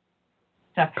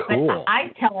 So, cool. But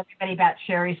I tell everybody about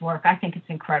Sherry's work. I think it's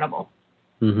incredible.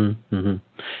 And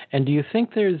do you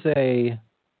think this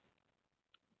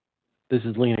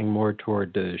is leaning more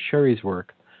toward Sherry's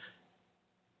work?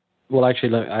 Well,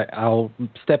 actually, I'll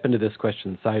step into this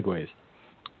question sideways.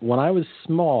 When I was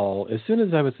small, as soon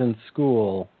as I was in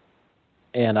school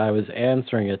and I was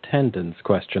answering attendance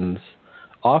questions,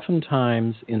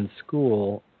 oftentimes in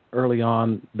school, early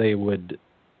on, they would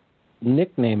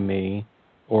nickname me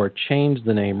or change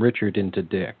the name Richard into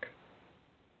Dick.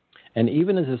 And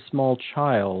even as a small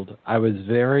child, I was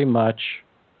very much,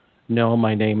 no,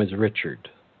 my name is Richard.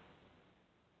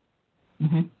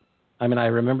 I mean, I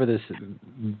remember this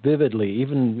vividly,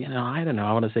 even, you know, I don't know,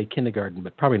 I want to say kindergarten,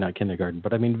 but probably not kindergarten.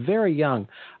 But I mean, very young,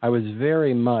 I was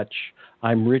very much,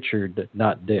 I'm Richard,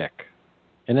 not Dick.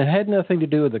 And it had nothing to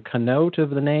do with the connote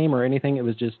of the name or anything. It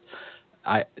was just,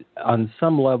 on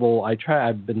some level,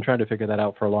 I've been trying to figure that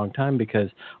out for a long time,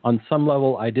 because on some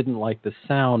level, I didn't like the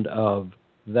sound of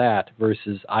that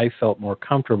versus I felt more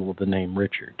comfortable with the name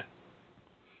Richard.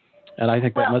 And I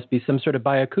think that must be some sort of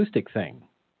bioacoustic thing.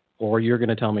 Or you're going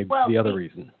to tell me the other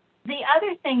reason. The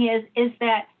other thing is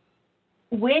that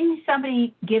when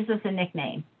somebody gives us a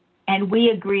nickname and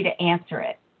we agree to answer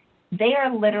it, they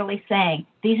are literally saying,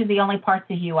 these are the only parts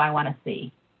of you I want to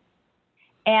see.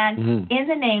 And in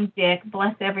the name Dick,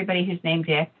 bless everybody who's named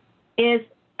Dick, is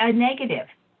a negative,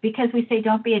 because we say,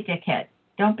 don't be a dickhead.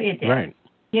 Don't be a dick. Right.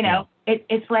 You know,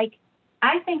 it's like,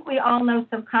 I think we all know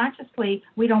subconsciously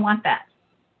we don't want that.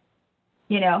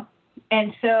 You know,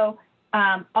 and so...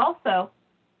 also,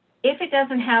 if it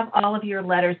doesn't have all of your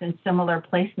letters in similar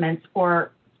placements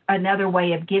or another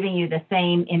way of giving you the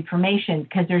same information,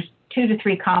 because there's 2 to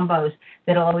 3 combos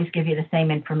that'll always give you the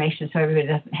same information, so everybody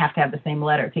doesn't have to have the same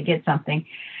letter to get something.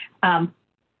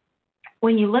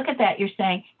 When you look at that, you're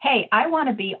saying, hey, I want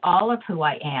to be all of who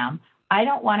I am. I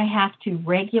don't want to have to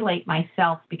regulate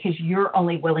myself because you're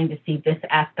only willing to see this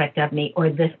aspect of me or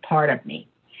this part of me.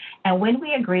 And when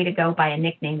we agree to go by a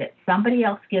nickname that somebody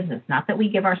else gives us, not that we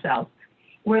give ourselves,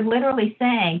 we're literally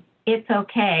saying, it's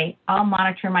okay, I'll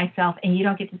monitor myself, and you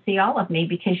don't get to see all of me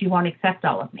because you won't accept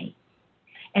all of me.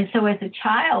 And so as a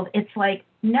child, it's like,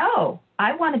 no,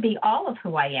 I want to be all of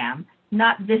who I am,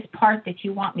 not this part that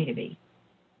you want me to be.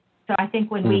 So I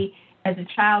think when we, as a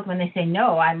child, when they say,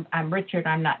 no, I'm Richard,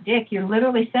 I'm not Dick, you're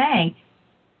literally saying,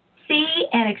 see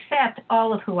and accept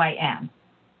all of who I am.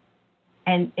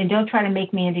 And don't try to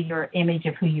make me into your image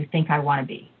of who you think I want to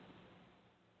be.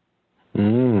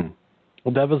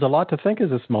 Well, that was a lot to think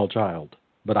as a small child,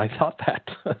 but I thought that.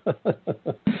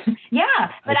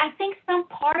 Yeah, but I think some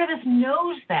part of us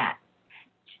knows that.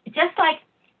 Just like,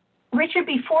 Richard,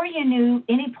 before you knew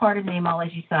any part of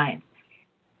Neimology Science,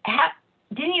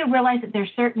 didn't you realize that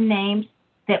there's certain names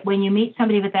that when you meet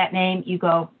somebody with that name, you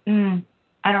go,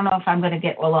 I don't know if I'm going to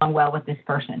get along well with this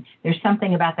person. There's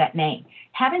something about that name.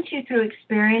 Haven't you, through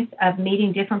experience of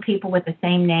meeting different people with the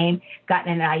same name,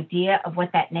 gotten an idea of what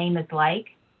that name is like?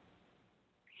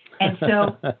 And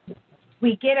so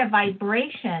we get a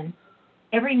vibration.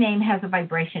 Every name has a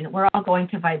vibration. We're all going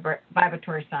to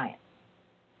vibratory science.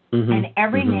 And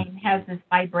every name has this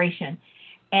vibration.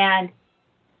 And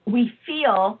we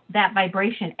feel that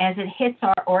vibration as it hits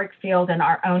our auric field and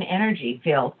our own energy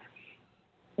field.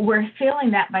 We're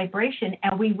feeling that vibration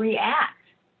and we react.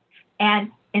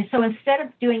 And so instead of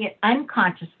doing it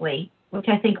unconsciously, which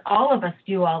I think all of us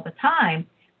do all the time,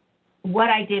 what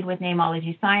I did with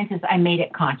Neimology Science is I made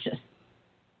it conscious.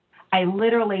 I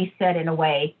literally said, in a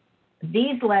way,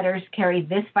 these letters carry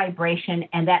this vibration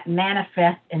and that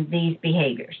manifests in these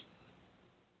behaviors.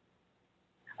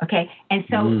 Okay, and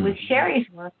so with Sherry's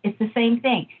work, it's the same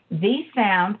thing. These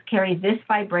sounds carry this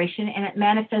vibration and it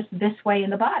manifests this way in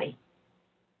the body.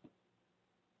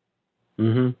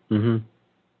 And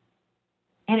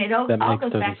it all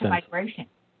goes back to vibration.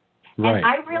 Right. And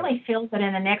I really feel that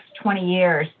in the next 20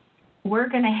 years, we're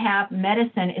going to have,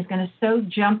 medicine is going to so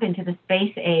jump into the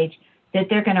space age that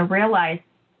they're going to realize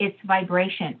it's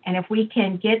vibration. And if we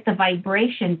can get the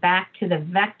vibration back to the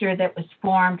vector that was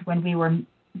formed when we were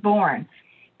born,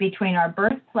 between our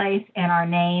birthplace and our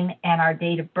name and our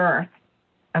date of birth,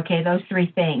 okay, those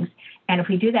three things. And if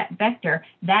we do that vector,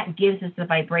 that gives us the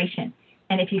vibration.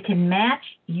 And if you can match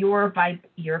your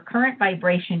current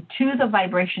vibration to the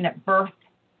vibration at birth,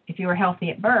 if you were healthy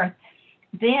at birth,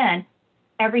 then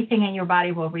everything in your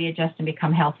body will readjust and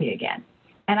become healthy again.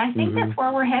 And I think that's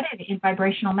where we're headed in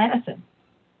vibrational medicine.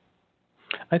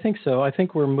 I think so. I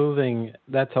think we're moving.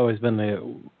 That's always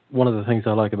been one of the things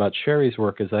I like about Sherry's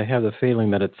work is I have the feeling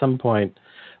that at some point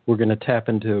we're going to tap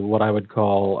into what I would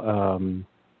call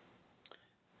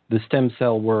the stem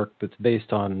cell work that's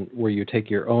based on where you take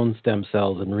your own stem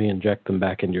cells and re-inject them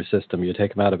back into your system. You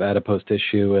take them out of adipose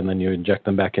tissue and then you inject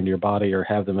them back into your body or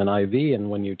have them in IV. And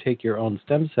when you take your own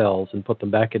stem cells and put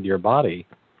them back into your body,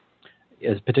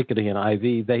 as particularly in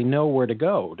IV, they know where to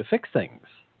go to fix things.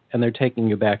 And they're taking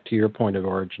you back to your point of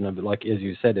origin of, like, as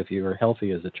you said, if you were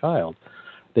healthy as a child,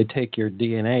 they take your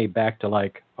DNA back to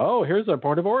like, oh, here's our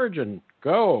point of origin,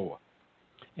 go.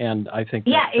 And I think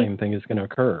that same thing is going to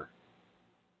occur.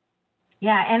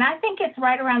 Yeah, and I think it's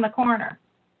right around the corner.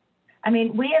 I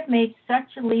mean, we have made such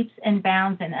leaps and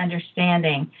bounds in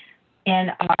understanding in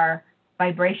our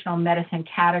vibrational medicine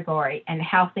category and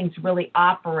how things really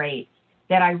operate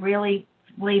that I really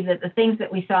believe that the things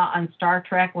that we saw on Star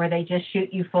Trek where they just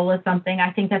shoot you full of something,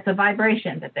 I think that's a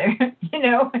vibration that they're,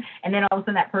 and then all of a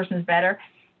sudden that person's better.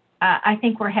 I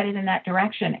think we're headed in that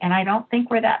direction, and I don't think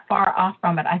we're that far off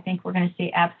from it. I think we're going to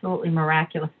see absolutely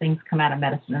miraculous things come out of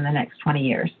medicine in the next 20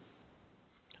 years.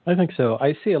 I think so.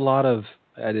 I see a lot of,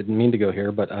 I didn't mean to go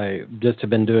here, but I just have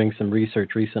been doing some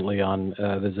research recently on,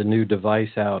 there's a new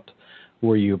device out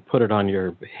where you put it on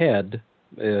your head,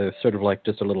 sort of like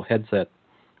just a little headset,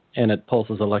 and it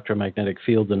pulses electromagnetic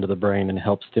fields into the brain and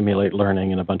helps stimulate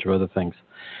learning and a bunch of other things.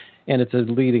 And it's a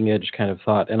leading edge kind of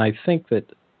thought. And I think that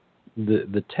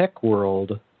the tech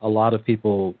world, a lot of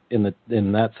people in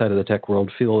that side of the tech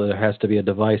world feel that there has to be a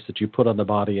device that you put on the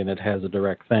body and it has a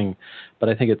direct thing. But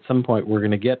I think at some point we're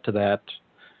going to get to that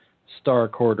Star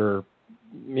Quarter,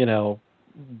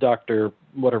 Dr.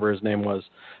 whatever his name was,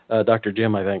 Dr.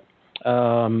 Jim, I think.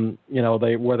 The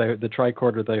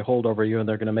tricorder they hold over you and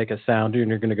they're going to make a sound and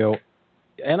you're going to go,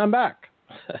 and I'm back.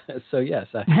 So yes,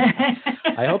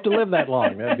 I hope to live that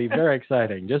long. That'd be very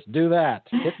exciting. Just do that.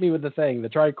 Hit me with the thing, the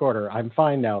tricorder. I'm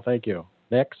fine now. Thank you.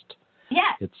 Next. Yeah.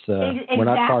 It's exactly. We're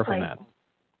not far from that.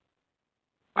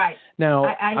 Right. Now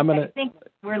I think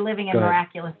we're living in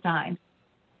miraculous times.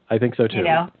 I think so too.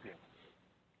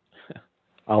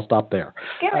 I'll stop there.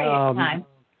 Scary time.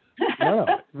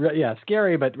 Yeah,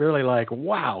 scary, but really like,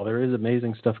 wow, there is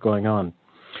amazing stuff going on.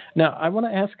 Now, I want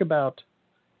to ask about,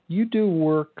 you do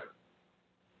work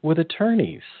with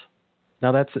attorneys.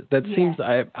 Now, that seems,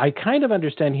 I kind of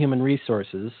understand human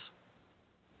resources,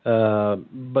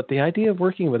 but the idea of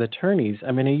working with attorneys,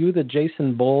 I mean, are you the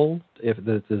Jason Bull? If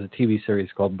there's a TV series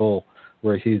called Bull,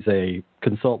 where he's a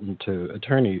consultant to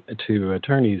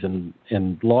attorneys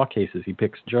in law cases. He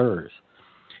picks jurors.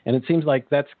 And it seems like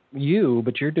that's you,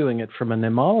 but you're doing it from a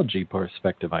neimology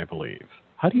perspective, I believe.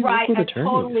 How do you work with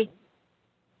attorneys?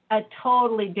 A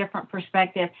totally different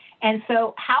perspective. And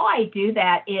so how I do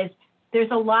that is there's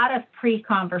a lot of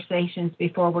pre-conversations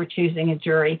before we're choosing a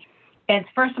jury. And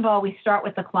first of all, we start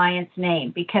with the client's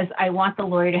name, because I want the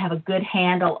lawyer to have a good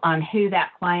handle on who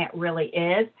that client really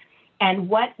is and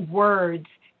what words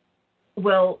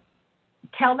will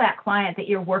tell that client that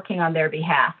you're working on their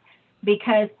behalf.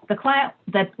 Because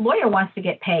the lawyer wants to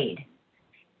get paid.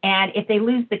 And if they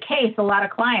lose the case, a lot of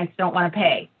clients don't want to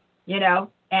pay,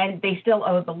 and they still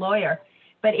owe the lawyer.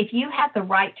 But if you have the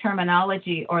right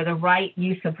terminology or the right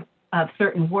use of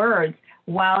certain words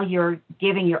while you're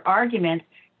giving your arguments,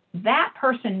 that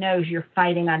person knows you're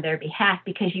fighting on their behalf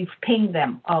because you've pinged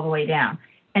them all the way down.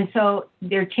 And so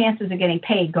their chances of getting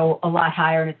paid go a lot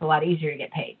higher, and it's a lot easier to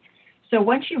get paid. So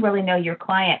once you really know your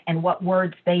client and what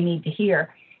words they need to hear,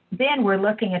 then we're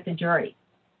looking at the jury.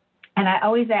 And I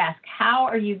always ask, how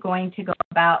are you going to go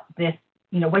about this?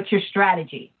 What's your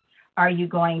strategy? Are you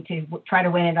going to try to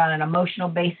win it on an emotional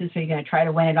basis? Are you going to try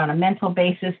to win it on a mental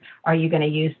basis? Are you going to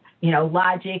use,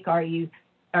 logic? Are you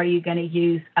going to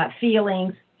use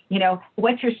feelings?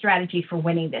 What's your strategy for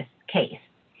winning this case?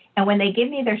 And when they give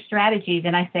me their strategy,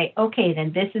 then I say, okay,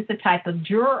 then this is the type of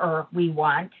juror we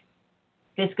want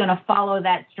that's going to follow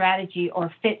that strategy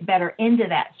or fit better into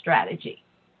that strategy.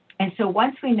 And so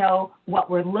once we know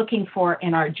what we're looking for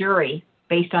in our jury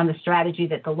based on the strategy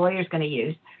that the lawyer's going to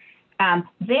use,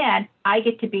 then I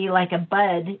get to be like a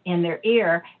bud in their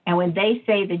ear. And when they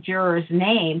say the juror's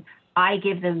name, I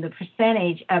give them the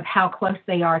percentage of how close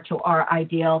they are to our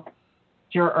ideal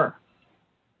juror.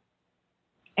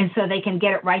 And so they can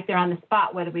get it right there on the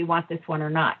spot, whether we want this one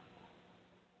or not.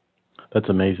 That's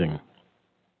amazing.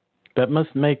 That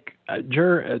must make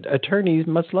attorneys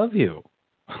must love you.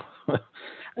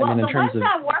 Well, the ones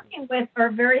I'm working with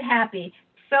are very happy.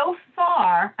 So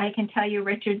far, I can tell you,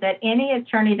 Richard, that any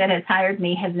attorney that has hired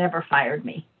me has never fired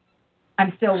me.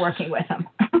 I'm still working with them.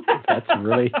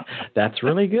 That's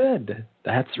really good.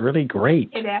 That's really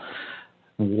great.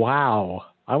 Wow.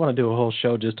 I want to do a whole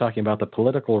show just talking about the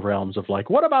political realms of like,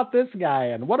 what about this guy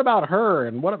and what about her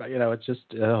and what about, it's just,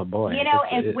 oh boy.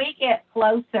 As we get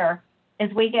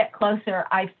closer,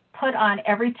 I've put on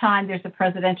every time there's a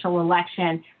presidential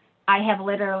election, I have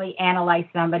literally analyzed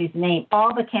somebody's name,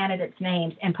 all the candidates'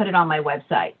 names, and put it on my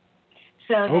website.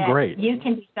 So that you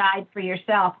can decide for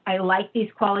yourself, I like these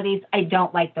qualities, I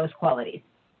don't like those qualities.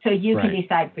 So you can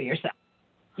decide for yourself.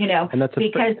 And that's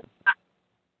because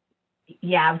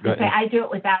I was going to say, I do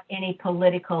it without any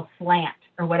political slant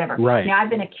or whatever. Right. Now, I've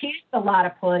been accused a lot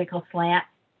of political slant,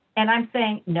 and I'm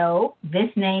saying, no, this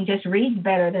name just reads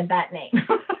better than that name.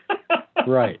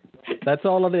 Right. That's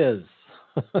all it is.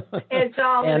 It's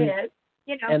all it is.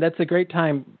 And that's a great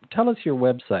time. Tell us your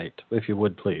website, if you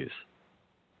would, please.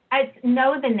 It's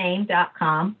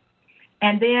knowthename.com.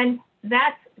 And then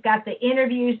that's got the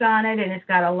interviews on it, and it's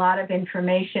got a lot of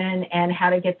information and how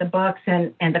to get the books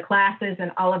and the classes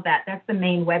and all of that. That's the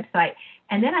main website.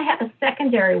 And then I have a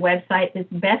secondary website that's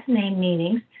Best Name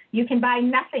Meanings. You can buy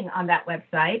nothing on that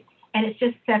website, and it's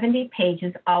just 70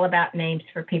 pages all about names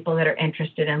for people that are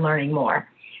interested in learning more.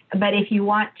 But if you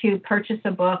want to purchase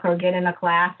a book or get in a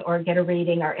class or get a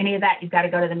reading or any of that, you've got to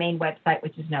go to the main website,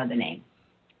 which is Know the Name.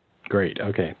 Great.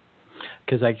 Okay.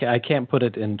 Because I can't put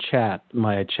it in chat.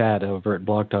 My chat over at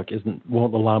Blog Talk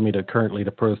won't allow me to currently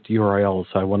to post URLs,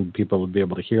 so I want people to be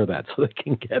able to hear that so they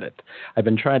can get it. I've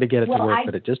been trying to get it to work,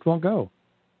 but it just won't go.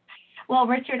 Well,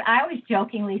 Richard, I always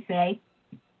jokingly say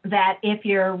that if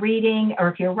you're reading or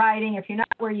if you're writing, if you're not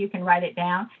where you can write it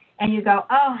down, and you go,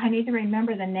 oh, I need to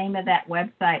remember the name of that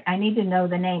website. I need to know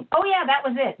the name. Oh, yeah, that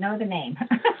was it. Know the name.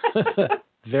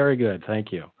 Very good.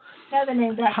 Thank you.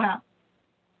 KnowTheName.com.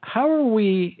 How are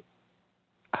we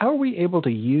able to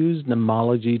use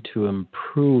Neimology to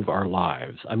improve our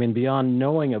lives? I mean, beyond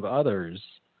knowing of others,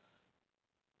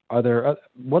 what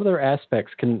other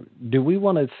aspects do we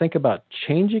want to think about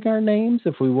changing our names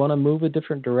if we want to move a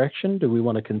different direction? Do we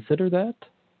want to consider that?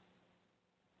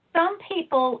 Some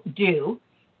people do.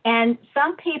 And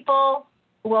some people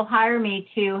will hire me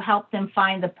to help them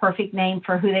find the perfect name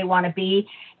for who they want to be.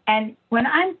 And when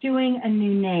I'm doing a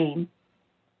new name,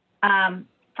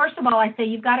 first of all, I say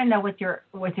you've got to know what your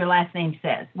last name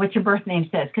says, what your birth name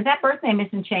says, because that birth name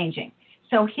isn't changing.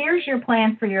 So here's your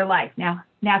plan for your life. Now,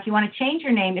 if you want to change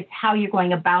your name, it's how you're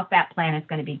going about that plan is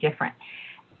going to be different.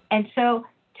 And so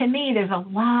to me, there's a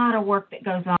lot of work that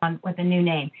goes on with a new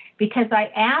name, because I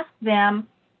ask them,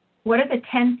 what are the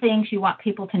 10 things you want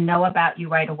people to know about you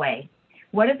right away?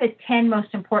 What are the 10 most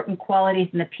important qualities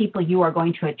in the people you are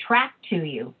going to attract to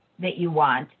you that you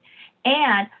want?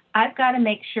 And I've got to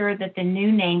make sure that the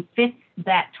new name fits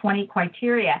that 20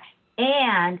 criteria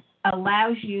and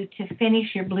allows you to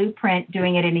finish your blueprint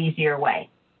doing it an easier way.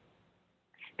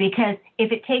 Because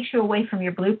if it takes you away from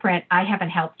your blueprint, I haven't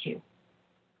helped you.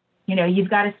 You know, you've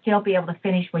got to still be able to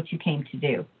finish what you came to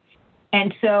do.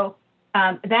 And so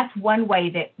that's one way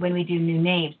that when we do new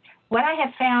names, what I have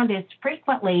found is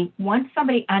frequently once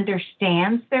somebody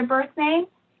understands their birth name,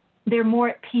 they're more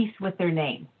at peace with their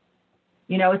name.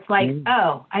 You know, it's like,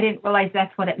 oh, I didn't realize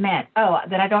that's what it meant. Oh,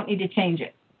 then I don't need to change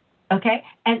it. Okay?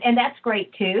 And that's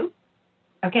great too.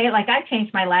 Okay? Like I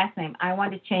changed my last name. I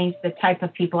wanted to change the type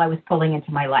of people I was pulling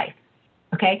into my life.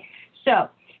 Okay? So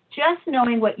just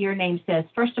knowing what your name says,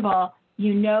 first of all,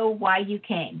 you know why you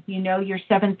came. You know your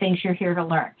 7 things you're here to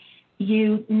learn.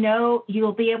 You know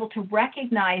you'll be able to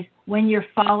recognize when you're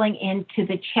falling into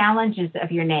the challenges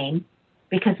of your name,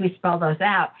 because we spell those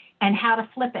out, and how to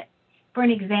flip it. For an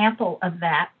example of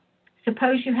that,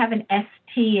 suppose you have an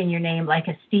ST in your name, like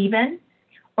a Stephen,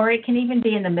 or it can even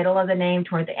be in the middle of the name,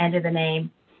 toward the end of the name.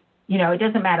 You know, it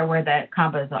doesn't matter where the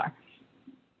combos are.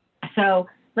 So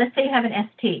let's say you have an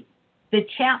ST. The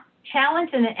challenge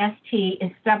in an ST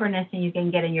is stubbornness, and you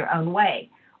can get in your own way.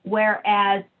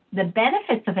 Whereas the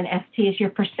benefits of an ST is you're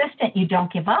persistent, you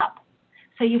don't give up.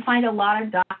 So you find a lot of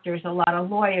doctors, a lot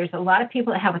of lawyers, a lot of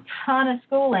people that have a ton of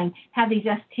schooling have these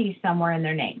STs somewhere in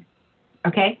their name.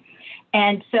 Okay?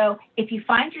 And so if you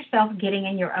find yourself getting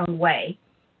in your own way,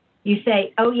 you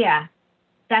say, oh yeah,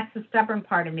 that's the stubborn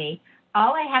part of me.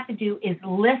 All I have to do is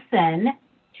listen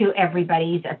to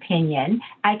everybody's opinion.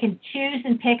 I can choose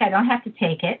and pick. I don't have to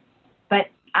take it, but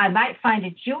I might find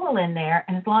a jewel in there.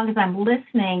 And as long as I'm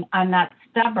listening, I'm not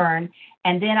stubborn.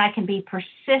 And then I can be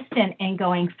persistent in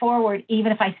going forward,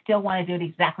 even if I still want to do it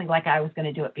exactly like I was going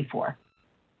to do it before.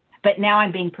 But now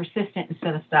I'm being persistent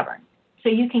instead of stubborn. So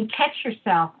you can catch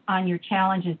yourself on your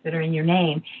challenges that are in your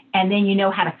name, and then you know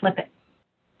how to flip it.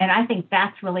 And I think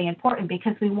that's really important,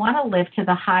 because we want to live to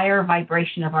the higher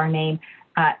vibration of our name,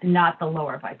 not the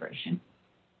lower vibration.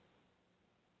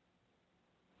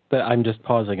 But I'm just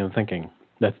pausing and thinking.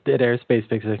 That's dead airspace,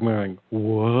 because I'm going,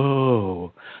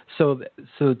 whoa. So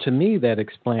to me,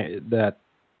 that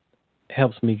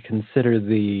helps me consider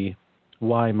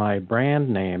why my brand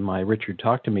name, my Richard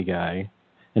Talk to Me guy,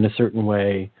 in a certain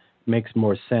way makes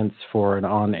more sense for an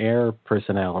on-air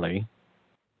personality,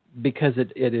 because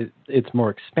it's more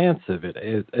expansive.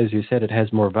 It, as you said, it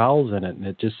has more vowels in it, and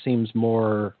it just seems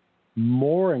more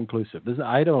inclusive.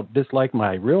 I don't dislike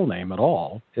my real name at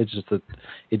all. It's just that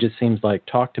it just seems like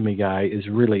Talk to Me Guy is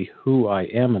really who I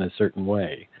am in a certain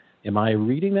way. Am I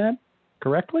reading that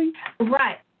correctly?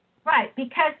 Right.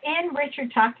 Because in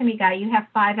Richard Talk to Me Guy, you have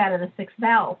 5 out of the 6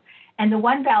 vowels. And the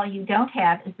one vowel you don't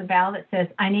have is the vowel that says,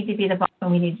 I need to be the boss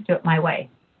and we need to do it my way.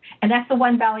 And that's the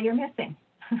one vowel you're missing.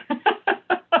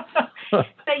 So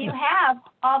you have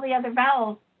all the other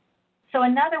vowels. So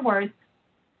in other words,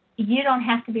 you don't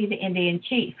have to be the Indian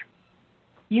chief.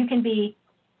 You can be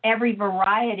every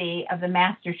variety of the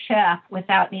master chef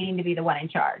without needing to be the one in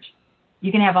charge.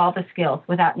 You can have all the skills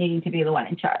without needing to be the one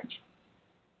in charge.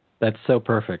 That's so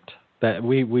perfect. That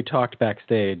we talked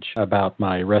backstage about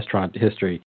my restaurant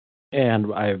history, and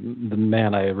the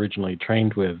man I originally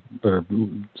trained with or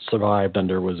survived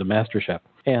under was a master chef.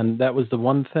 And that was the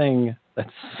one thing that's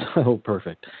so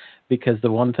perfect, because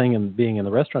the one thing in being in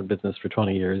the restaurant business for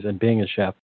 20 years and being a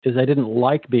chef is I didn't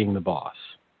like being the boss.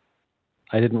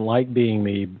 I didn't like being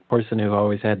the person who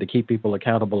always had to keep people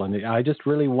accountable. And I just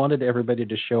really wanted everybody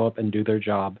to show up and do their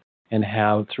job and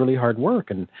have really hard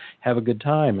work and have a good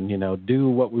time and, do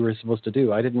what we were supposed to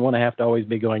do. I didn't want to have to always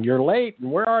be going, you're late,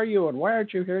 and where are you, and why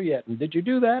aren't you here yet, and did you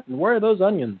do that, and where are those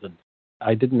onions? And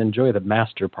I didn't enjoy the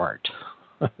master part.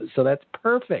 So that's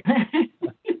perfect.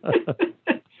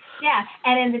 Yeah,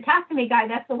 and in the Talk to Me Guy,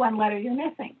 that's the one letter you're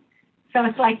missing. So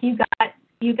it's like you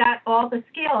got all the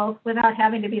skills without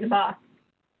having to be the boss.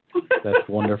 That's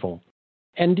wonderful.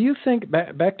 And do you think,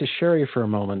 back to Sherry for a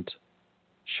moment,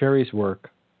 Sherry's work,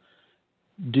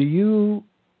 do you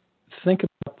think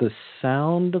about the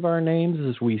sound of our names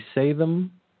as we say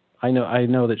them? I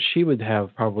know that she would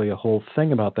have probably a whole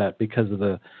thing about that because of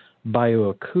the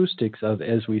bioacoustics of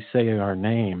as we say our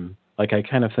name. Like I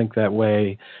kind of think that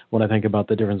way when I think about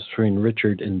the difference between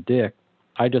Richard and Dick.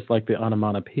 I just like the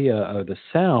onomatopoeia of the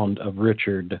sound of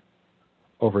Richard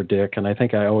over Dick, and I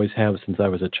think I always have since I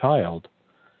was a child.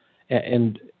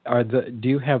 And do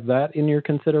you have that in your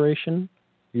consideration?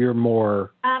 You're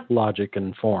more logic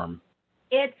and form.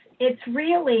 It's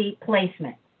really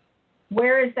placement.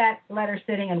 Where is that letter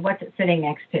sitting and what's it sitting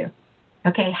next to?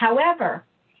 Okay. However,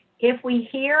 if we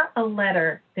hear a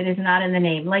letter that is not in the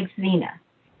name, like Xena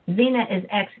is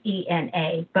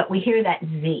Xena, but we hear that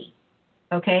Z.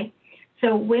 Okay.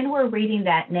 So when we're reading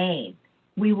that name,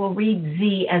 we will read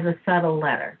Z as a subtle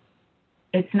letter.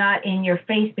 It's not in your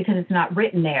face because it's not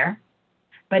written there,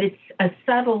 but it's a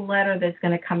subtle letter that's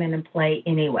going to come in and play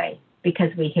anyway because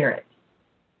we hear it.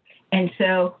 And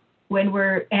so when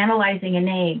we're analyzing a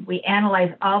name, we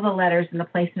analyze all the letters and the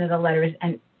placement of the letters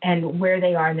and where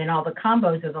they are, and then all the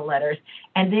combos of the letters.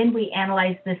 And then we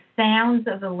analyze the sounds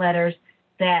of the letters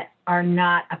that are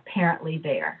not apparently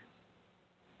there,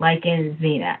 like in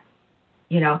Xena.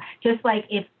 Just like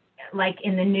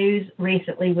in the news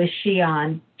recently with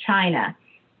Xi'an, China,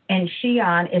 and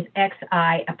Xi'an is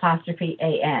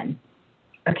Xi''an,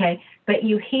 okay? But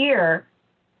you hear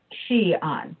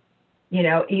Xi'an,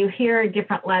 you hear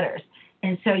different letters.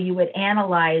 And so you would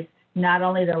analyze not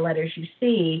only the letters you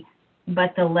see,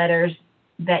 but the letters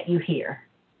that you hear.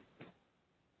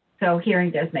 So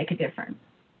hearing does make a difference.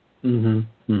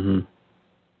 Mm-hmm. Mm-hmm.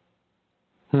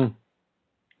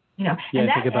 And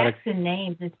that X in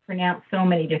names is pronounced so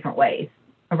many different ways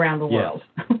around the world.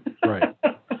 Yes. Right.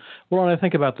 Well, when I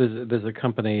think about there's a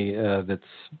company that's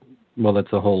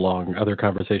a whole long other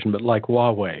conversation, but like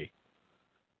Huawei,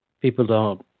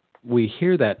 we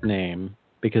hear that name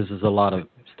because there's a lot of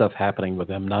stuff happening with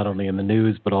them, not only in the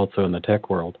news, but also in the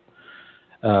tech world.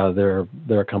 They're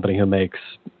a company who makes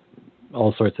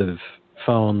all sorts of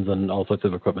phones and all sorts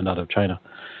of equipment out of China.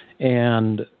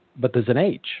 But there's an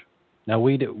H. Now,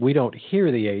 we don't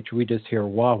hear the H, we just hear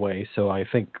Huawei, so I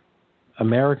think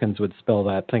Americans would spell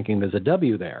that thinking there's a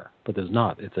W there, but there's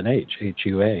not. It's an H,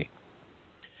 H-U-A.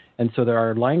 And so there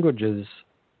are languages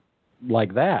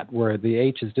like that where the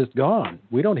H is just gone.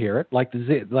 We don't hear it. Like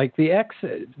the X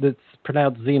that's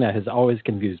pronounced Xena has always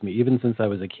confused me, even since I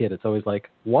was a kid. It's always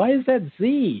like, why is that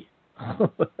Z?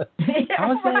 How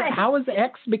has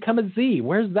X become a Z?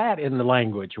 Where's that in the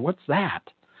language? What's that?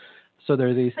 So there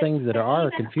are these things that are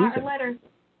confusing.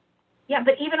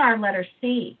 But even our letter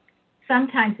C,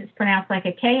 sometimes it's pronounced like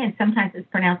a K and sometimes it's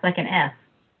pronounced like an S.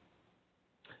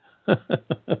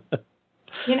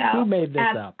 Who made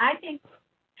this up? I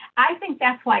think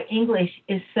that's why English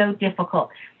is so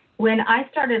difficult. When I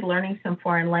started learning some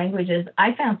foreign languages,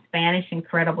 I found Spanish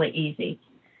incredibly easy.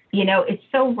 It's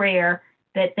so rare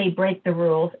that they break the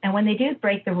rules. And when they do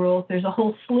break the rules, there's a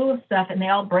whole slew of stuff and they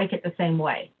all break it the same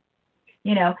way.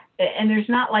 And there's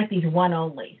not like these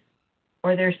one-onlys,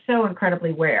 or they're so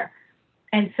incredibly rare.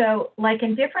 And so, like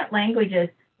in different languages,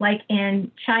 like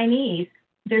in Chinese,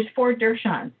 there's 4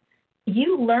 dershans.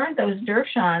 You learn those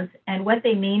dershans and what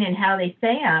they mean and how they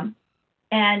say them,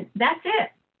 and that's it.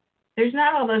 There's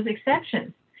not all those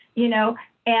exceptions,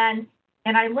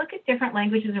 and I look at different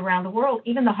languages around the world,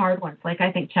 even the hard ones, like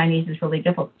I think Chinese is really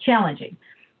difficult, challenging.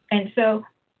 And so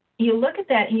you look at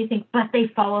that and you think, but they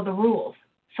follow the rules.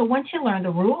 So once you learn the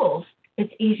rules,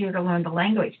 it's easier to learn the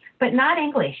language, but not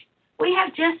English. We have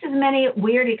just as many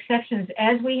weird exceptions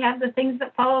as we have the things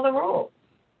that follow the rules.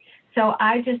 So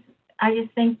I just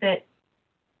think that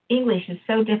English is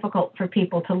so difficult for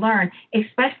people to learn,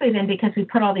 especially then because we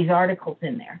put all these articles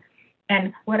in there.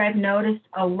 And what I've noticed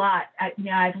a lot,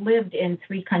 I've lived in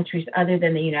 3 countries other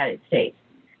than the United States,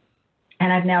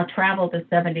 and I've now traveled to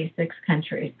 76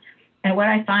 countries. And what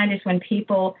I find is when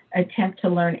people attempt to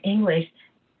learn English,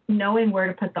 knowing where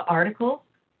to put the articles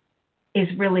is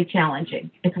really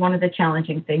challenging. It's one of the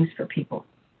challenging things for people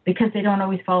because they don't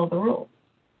always follow the rules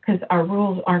because our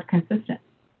rules aren't consistent.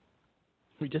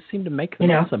 We just seem to make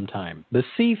them up sometime. The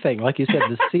C thing, like you said,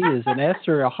 the C is an S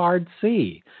or a hard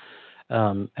C.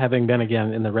 Having been,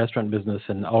 again, in the restaurant business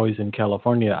and always in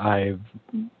California, I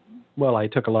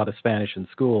took a lot of Spanish in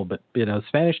school, but,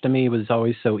 Spanish to me was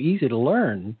always so easy to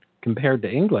learn compared to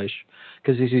English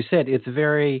because, as you said,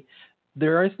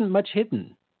 there isn't much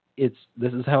hidden.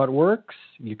 This is how it works.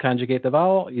 You conjugate the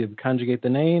vowel, you conjugate the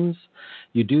names,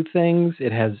 you do things.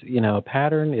 It has, a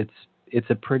pattern. It's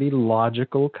a pretty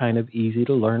logical, kind of easy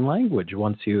to learn language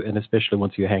especially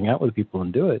once you hang out with people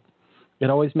and do it. It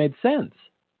always made sense.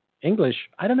 English,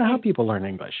 I don't know how people learn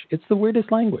English. It's the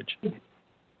weirdest language.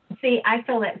 See, I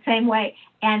feel that same way.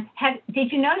 And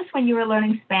did you notice when you were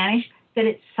learning Spanish that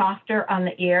it's softer on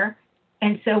the ear?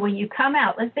 And so when you come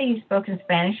out, let's say you've spoken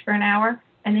Spanish for an hour,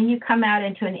 and then you come out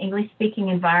into an English-speaking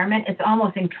environment, it's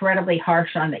almost incredibly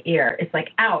harsh on the ear. It's like,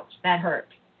 ouch, that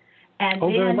hurts. And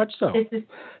then very much so.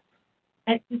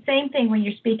 It's the same thing when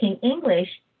you're speaking English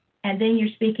and then you're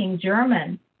speaking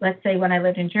German. Let's say when I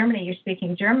lived in Germany, you're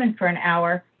speaking German for an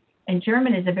hour, and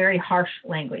German is a very harsh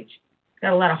language. It's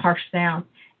got a lot of harsh sounds.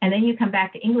 And then you come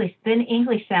back to English, then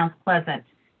English sounds pleasant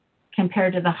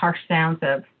compared to the harsh sounds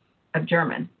of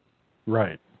German.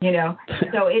 Right. You know,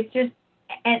 so it's just,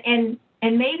 and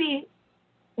maybe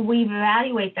we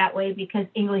evaluate that way because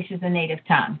English is a native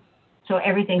tongue. So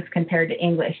everything's compared to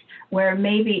English, where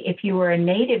maybe if you were a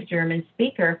native German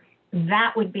speaker,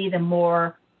 that would be the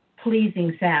more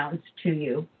pleasing sounds to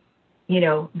you, you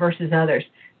know, versus others.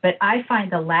 But I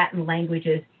find the Latin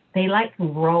languages, they like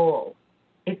roll.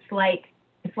 It's like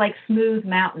smooth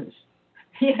mountains,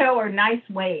 you know, or nice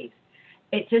waves.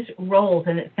 It just rolls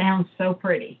and it sounds so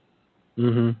pretty.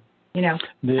 Mm-hmm. You know,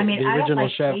 the I don't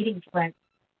like chef, reading French.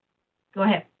 Go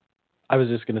ahead. I was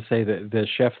just going to say that the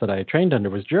chef that I trained under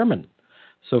was German.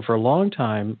 So for a long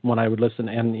time, when I would listen,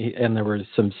 and there were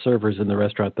some servers in the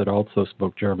restaurant that also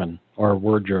spoke German or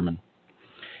were German.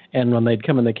 And when they'd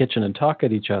come in the kitchen and talk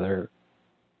at each other,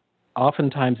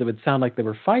 oftentimes it would sound like they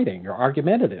were fighting or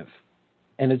argumentative.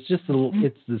 And it's just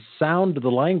it's the sound of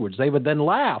the language. They would then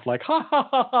laugh like, ha, ha,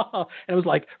 ha, ha, ha. And it was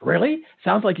like, really?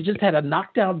 Sounds like you just had a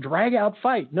knockdown, drag-out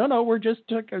fight. No, we're just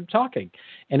talking.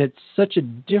 And it's such a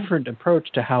different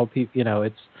approach to how people, you know,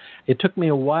 it took me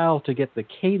a while to get the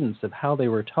cadence of how they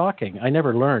were talking. I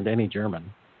never learned any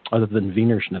German other than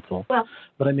Wiener Schnitzel. Well,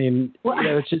 but I mean, you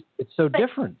know, it's so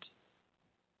different.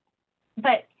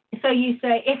 But so you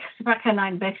say, ich spreche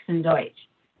ein bisschen Deutsch.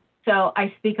 So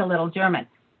I speak a little German.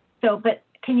 So, but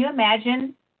can you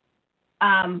imagine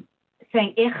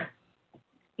saying ich,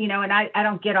 you know, and I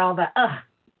don't get all the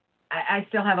I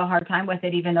still have a hard time with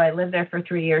it, even though I lived there for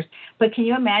 3 years. But can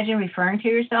you imagine referring to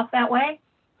yourself that way?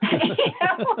 You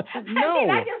know? No. I mean,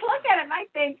 I just look at it and I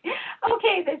think,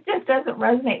 okay, this just doesn't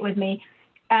resonate with me.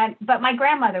 But my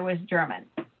grandmother was German.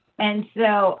 And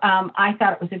so I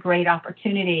thought it was a great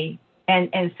opportunity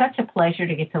and such a pleasure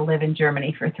to get to live in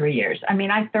Germany for 3 years. I mean,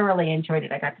 I thoroughly enjoyed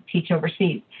it. I got to teach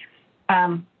overseas.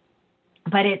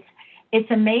 But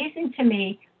it's amazing to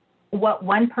me what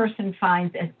one person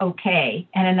finds as okay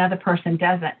and another person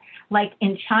doesn't. Like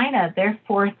in China, their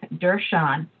fourth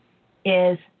Dershan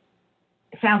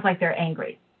sounds like they're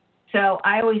angry. So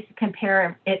I always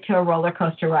compare it to a roller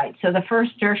coaster ride. So the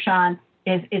first Dershan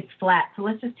it's flat. So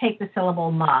let's just take the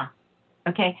syllable ma.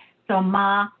 Okay, so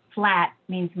ma flat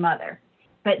means mother.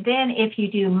 But then if you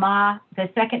do ma, the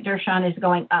second Dershan is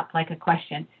going up like a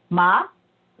question. Ma,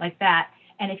 like that.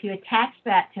 And if you attach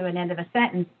that to an end of a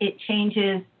sentence, it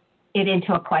changes it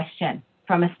into a question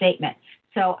from a statement.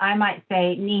 So I might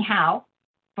say ni hao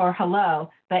for hello,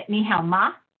 but ni hao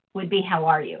ma would be how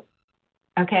are you?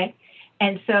 Okay?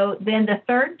 And so then the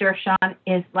third Dershan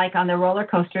is like on the roller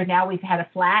coaster. Now we've had a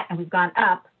flat and we've gone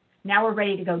up. Now we're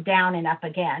ready to go down and up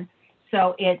again.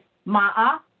 So it's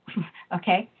ma'a,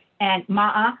 okay? And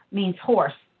ma'a means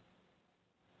horse.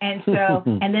 And so,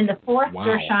 and then the fourth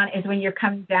Dershan is when you're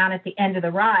coming down at the end of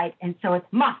the ride. And so it's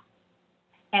ma.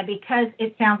 And because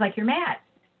it sounds like you're mad.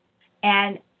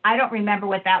 And I don't remember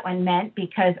what that one meant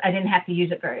because I didn't have to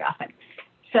use it very often.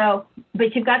 So,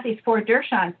 but you've got these four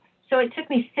Dershans. So it took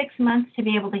me 6 months to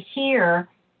be able to hear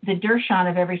the Dershan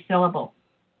of every syllable.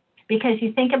 Because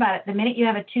you think about it, the minute you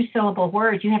have a 2-syllable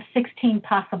word, you have 16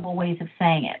 possible ways of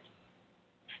saying it.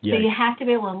 Yes. So you have to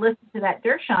be able to listen to that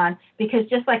Dershan because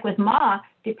just like with ma,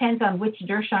 depends on which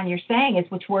Dershan you're saying is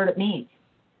which word it means.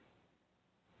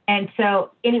 And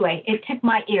so anyway, it took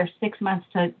my ear 6 months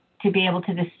to be able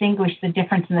to distinguish the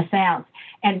difference in the sounds.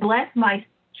 And bless my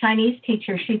Chinese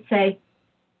teacher, she'd say,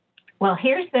 well,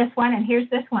 here's this one and here's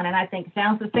this one. And I think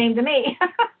sounds the same to me.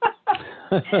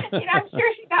 I'm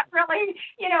sure she got really,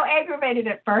 aggravated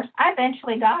at first. I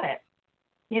eventually got it.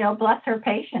 Bless her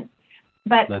patience.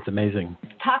 But that's amazing.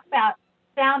 Talk about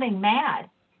sounding mad.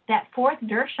 That fourth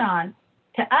Dershan,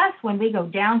 to us, when we go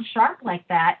down sharp like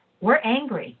that, we're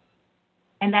angry.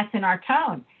 And that's in our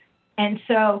tone. And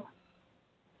so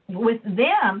with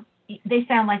them, they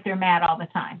sound like they're mad all the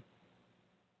time.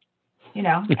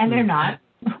 And they're not.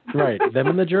 Right. Them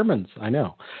and the Germans. I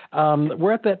know.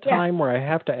 We're at that time where I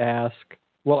have to ask,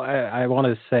 well, I want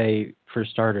to say, for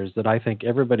starters, that I think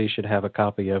everybody should have a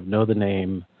copy of Know the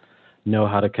Name, Know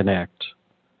How to Connect.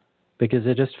 Because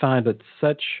I just find it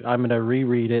I'm going to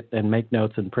reread it and make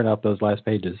notes and print out those last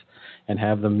pages and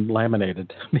have them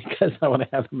laminated because I want to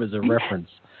have them as a reference.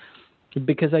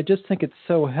 Because I just think it's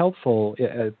so helpful,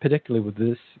 particularly with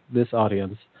this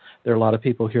audience. There are a lot of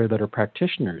people here that are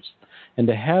practitioners. And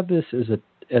to have this as a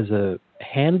as a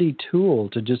handy tool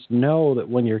to just know that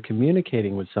when you're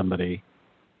communicating with somebody,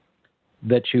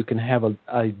 that you can have an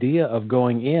idea of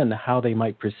going in how they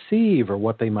might perceive or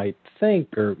what they might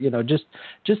think, or just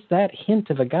that hint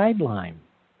of a guideline.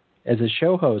 As a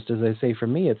show host, as I say, for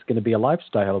me, it's going to be a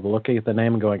lifestyle of looking at the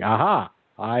name and going, aha,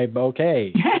 I'm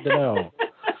okay, good to know.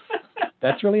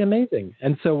 That's really amazing.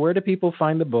 And so where do people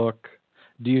find the book?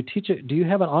 Do you teach it? Do you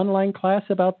have an online class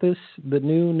about this, the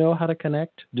new Know How to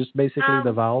Connect, just basically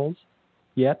the vowels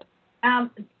yet? I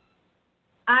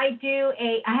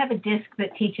have a disc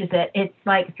that teaches it. It's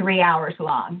like 3 hours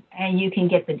long, and you can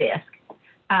get the disc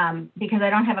because I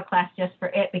don't have a class just for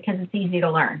it because it's easy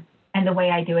to learn. And the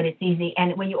way I do it, it's easy.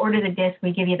 And when you order the disc,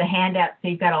 we give you the handout, so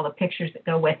you've got all the pictures that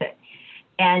go with it.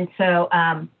 And so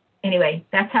anyway,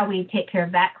 that's how we take care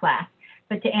of that class.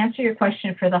 But to answer your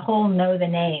question for the whole Know the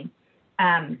Name,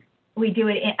 I do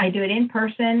it in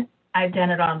person. I've done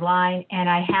it online, and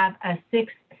I have a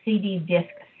 6 CD disc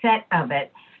set of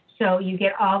it. So you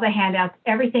get all the handouts,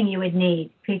 everything you would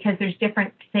need, because there's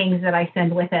different things that I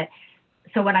send with it.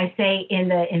 So when I say in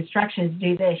the instructions,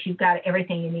 do this, you've got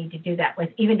everything you need to do that with,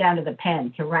 even down to the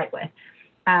pen to write with.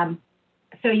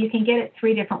 So you can get it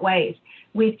 3 different ways.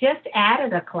 We've just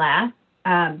added a class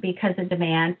because of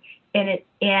demand, and it's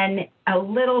in a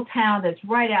little town that's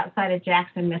right outside of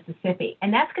Jackson, Mississippi,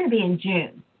 and that's going to be in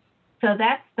June. So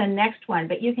that's the next one.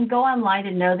 But you can go online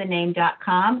to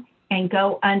knowthename.com and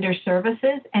go under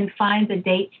services and find the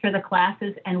dates for the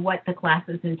classes and what the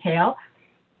classes entail.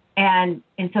 And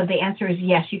so the answer is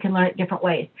yes, you can learn it different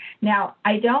ways. Now,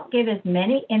 I don't give as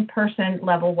many in-person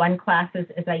level 1 classes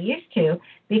as I used to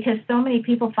because so many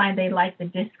people find they like the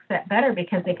disc set better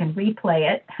because they can replay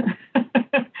it.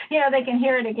 They can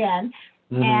hear it again.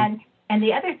 Mm-hmm. And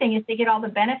the other thing is they get all the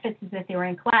benefits as if they were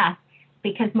in class,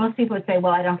 because most people would say,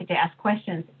 well, I don't get to ask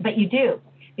questions. But you do,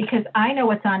 because I know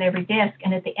what's on every disc.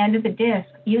 And at the end of the disc,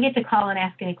 you get to call and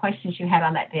ask any questions you had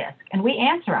on that disc. And we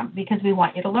answer them because we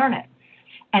want you to learn it.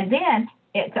 And then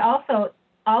it's also,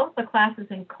 all of the classes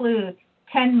include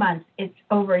 10 months. It's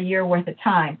over a year worth of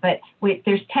time. But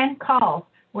there's 10 calls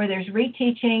where there's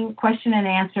reteaching, question and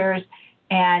answers,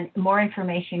 and more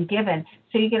information given.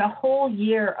 So you get a whole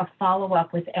year of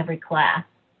follow-up with every class.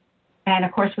 And,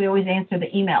 of course, we always answer the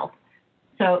emails.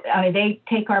 So, they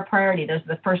take our priority. Those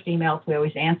are the first emails we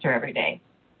always answer every day.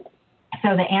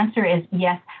 So the answer is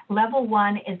yes. Level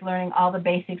 1 is learning all the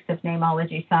basics of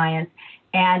Neimology Science.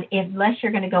 And unless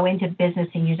you're going to go into business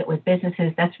and use it with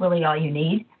businesses, that's really all you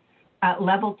need.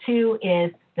 Level 2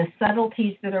 is the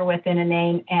subtleties that are within a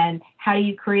name and how do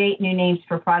you create new names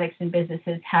for products and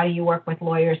businesses? How do you work with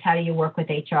lawyers? How do you work with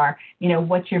HR?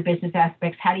 What's your business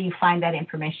aspects? How do you find that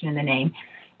information in the name?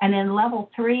 And then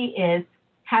level 3 is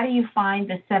how do you find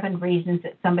the 7 reasons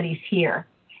that somebody's here?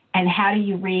 And how do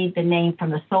you read the name from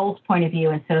the soul's point of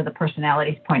view instead of the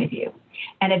personality's point of view?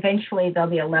 And eventually there'll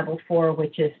be a level 4,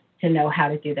 which is to know how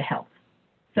to do the health.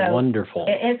 So wonderful.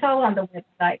 It's all on the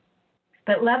website.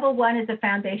 But level 1 is a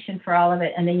foundation for all of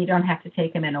it, and then you don't have to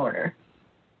take them in order.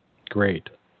 Great.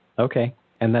 Okay.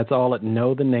 And that's all at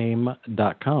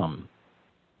knowthename.com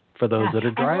for those that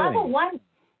are driving. And level 1,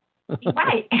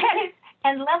 right.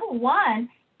 And level 1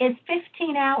 is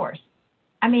 15 hours.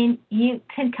 I mean, you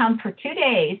can come for 2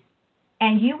 days,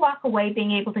 and you walk away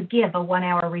being able to give a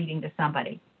 1-hour reading to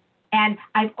somebody. And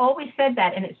I've always said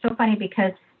that, and it's so funny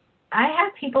because I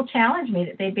have people challenge me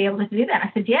that they'd be able to do that.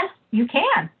 I said, yes, you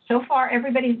can. So far,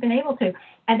 everybody's been able to.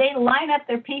 And they line up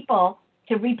their people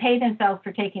to repay themselves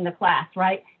for taking the class,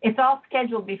 right? It's all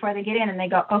scheduled before they get in, and they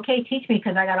go, okay, teach me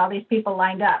because I got all these people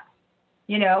lined up,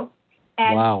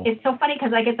 And wow. It's so funny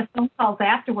because I get the phone calls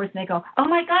afterwards, and they go, oh,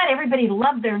 my God, everybody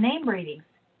loved their name readings.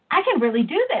 I can really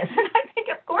do this. And I think,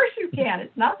 of course you can.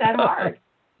 It's not that hard.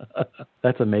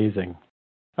 That's amazing.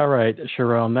 All right,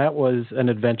 Sharón, that was an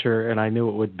adventure, and I knew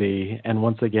it would be. And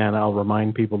once again, I'll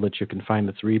remind people that you can find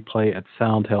this replay at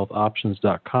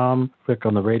soundhealthoptions.com. Click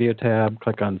on the radio tab,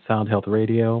 click on Sound Health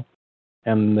Radio,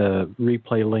 and the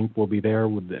replay link will be there,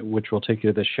 which will take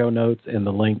you to the show notes and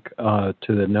the link to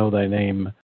the Know Thy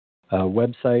Name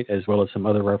website, as well as some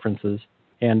other references,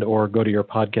 and or go to your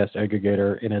podcast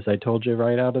aggregator. And as I told you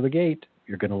right out of the gate,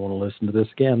 you're going to want to listen to this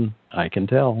again. I can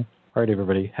tell. All right,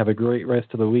 everybody, have a great rest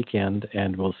of the weekend,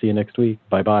 and we'll see you next week.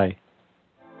 Bye-bye.